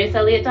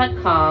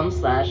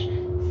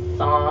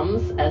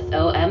 carolyngraceelliott.com/SOMS,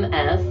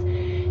 SOMS.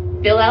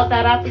 Fill out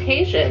that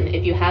application.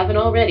 If you haven't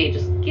already,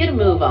 just get a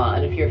move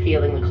on if you're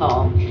feeling the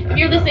call. If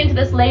you're listening to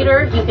this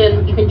later, you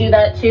can do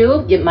that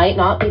too. It might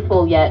not be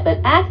full yet, but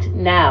act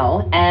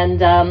now.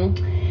 And